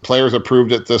upon. Players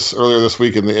approved it earlier this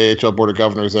week, and the AHL Board of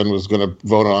Governors then was going to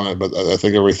vote on it, but I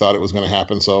think everybody thought it was going to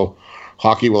happen. So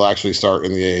hockey will actually start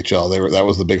in the AHL. That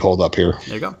was the big holdup here.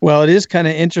 There you go. Well, it is kind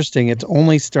of interesting. It's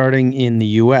only starting in the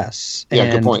U.S.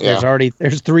 Yeah, good point.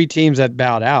 There's 3 teams that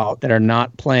bowed out that are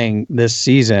not playing this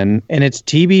season, and it's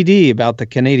TBD about the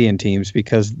Canadian teams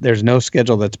because there's no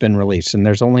schedule that's been released, and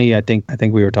there's only I think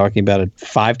we were talking about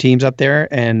 5 teams up there,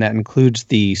 and that includes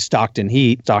the Stockton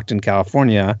Heat, Stockton,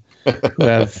 California, who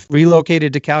have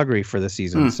relocated to Calgary for the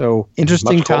season. So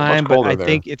interesting time, but I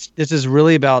think this is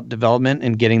really about development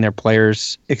and getting their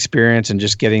players experience and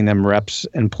just getting them reps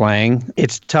and playing.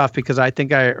 It's tough because I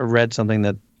think I read something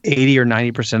that 80 or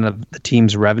 90% of the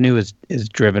team's revenue is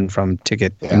driven from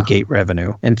ticket and gate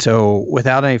revenue. And so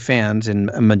without any fans in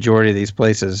a majority of these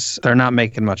places, they're not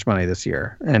making much money this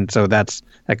year. And so that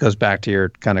goes back to your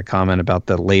kind of comment about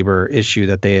the labor issue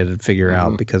that they had to figure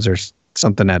out, because there's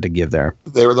something had to give there.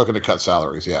 They were looking to cut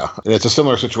salaries, yeah. And it's a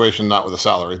similar situation, not with the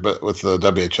salaries, but with the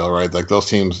WHL, right? Like those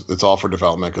teams, it's all for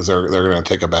development because they're going to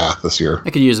take a bath this year. I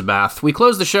could use a bath. We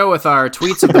close the show with our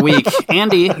tweets of the week.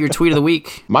 Andy, your tweet of the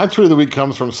week. My tweet of the week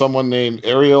comes from someone named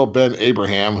Ariel Ben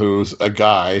Abraham, who's a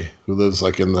guy who lives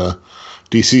like in the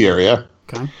DC area.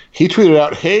 Okay. He tweeted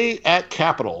out, "Hey, at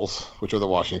Capitals," which are the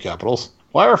Washington Capitals,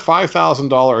 "why are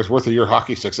 $5,000 worth of your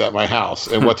hockey sticks at my house?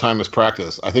 And what time is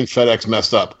practice? I think FedEx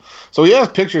messed up." So he has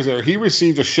pictures there. He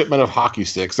received a shipment of hockey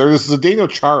sticks. There's Zdeno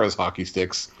Chara's hockey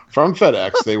sticks from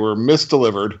FedEx. They were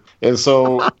misdelivered, and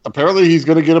so apparently he's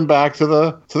going to get them back to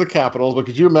the Capitals. But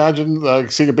could you imagine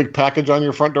seeing a big package on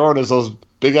your front door and there's those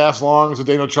big ass long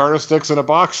Zdeno Chara sticks in a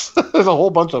box? There's a whole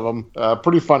bunch of them.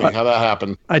 Pretty funny how that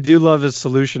happened. I do love his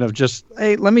solution of just,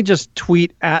 hey, let me just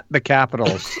tweet at the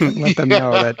Capitals and let them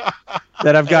know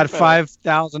that I've got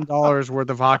 $5,000 worth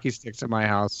of hockey sticks in my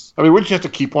house. I mean, wouldn't you have to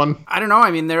keep one? I don't know.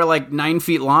 I mean, they're like 9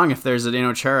 feet long. If there's a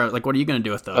Zdeno Chara, like, what are you going to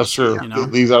do with those? That's true. You know?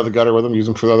 These out of the gutter with them, use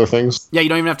them for other things. Yeah, you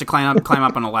don't even have to climb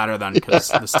up on a ladder then because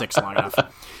the stick's long enough.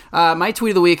 My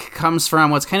tweet of the week comes from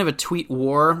what's kind of a tweet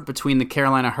war between the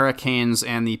Carolina Hurricanes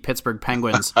and the Pittsburgh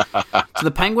Penguins. So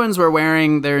the Penguins were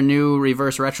wearing their new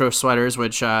reverse retro sweaters,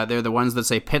 which they're the ones that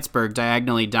say Pittsburgh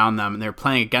diagonally down them, and they're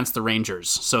playing against the Rangers.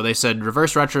 So they said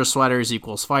reverse retro sweaters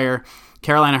equals fire.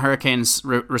 Carolina Hurricanes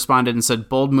responded and said,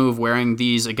 bold move wearing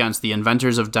these against the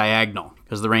inventors of diagonal,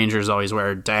 because the Rangers always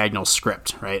wear diagonal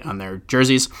script, right, on their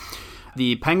jerseys.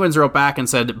 The Penguins wrote back and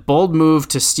said, bold move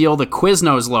to steal the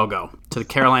Quiznos logo to the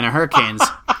Carolina Hurricanes.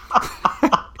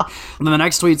 And then the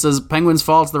next tweet says, Penguins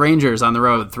fall to the Rangers on the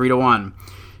road, 3-1.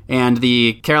 And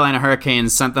the Carolina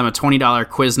Hurricanes sent them a $20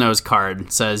 Quiznos card.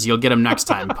 It says, you'll get them next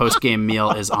time. Post-game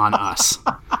meal is on us.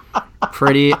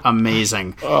 Pretty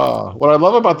amazing. What I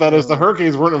love about that is the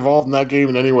Hurricanes weren't involved in that game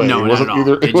in any way. No, it wasn't not at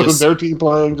all. It wasn't their team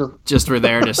playing. Just were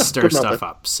there to stir stuff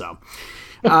up, so...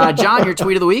 John, your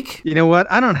tweet of the week? You know what?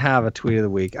 I don't have a tweet of the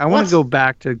week. I want to go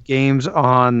back to games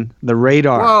on the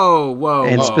radar. Whoa.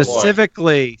 And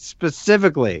specifically,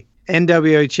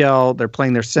 NWHL, they're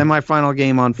playing their semifinal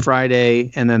game on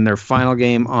Friday and then their final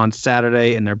game on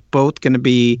Saturday, and they're both going to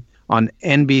be on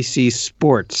NBC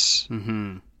Sports.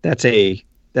 Mm-hmm. That's a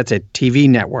TV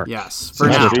network. Yes. For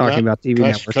now, we're talking about TV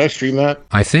networks. Can I stream that?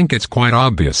 I think it's quite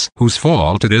obvious whose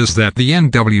fault it is that the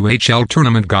NWHL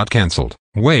tournament got cancelled.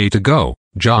 Way to go,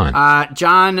 John.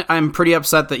 John, I'm pretty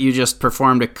upset that you just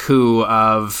performed a coup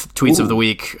of tweets of the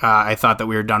week. I thought that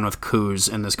we were done with coups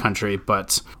in this country,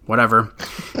 but whatever.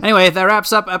 Anyway, that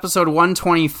wraps up episode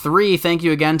 123. Thank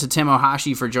you again to Tim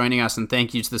Ohashi for joining us, and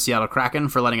thank you to the Seattle Kraken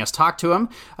for letting us talk to him.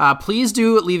 Please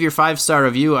do leave your 5-star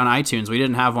review on iTunes. We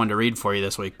didn't have one to read for you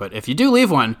this week, but if you do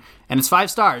leave one, and it's 5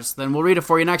 stars, then we'll read it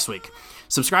for you next week.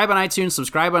 Subscribe on iTunes,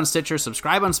 subscribe on Stitcher,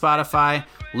 subscribe on Spotify,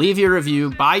 leave your review,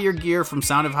 buy your gear from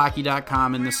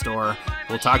soundofhockey.com in the store.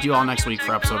 We'll talk to you all next week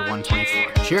for episode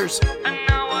 124. Cheers.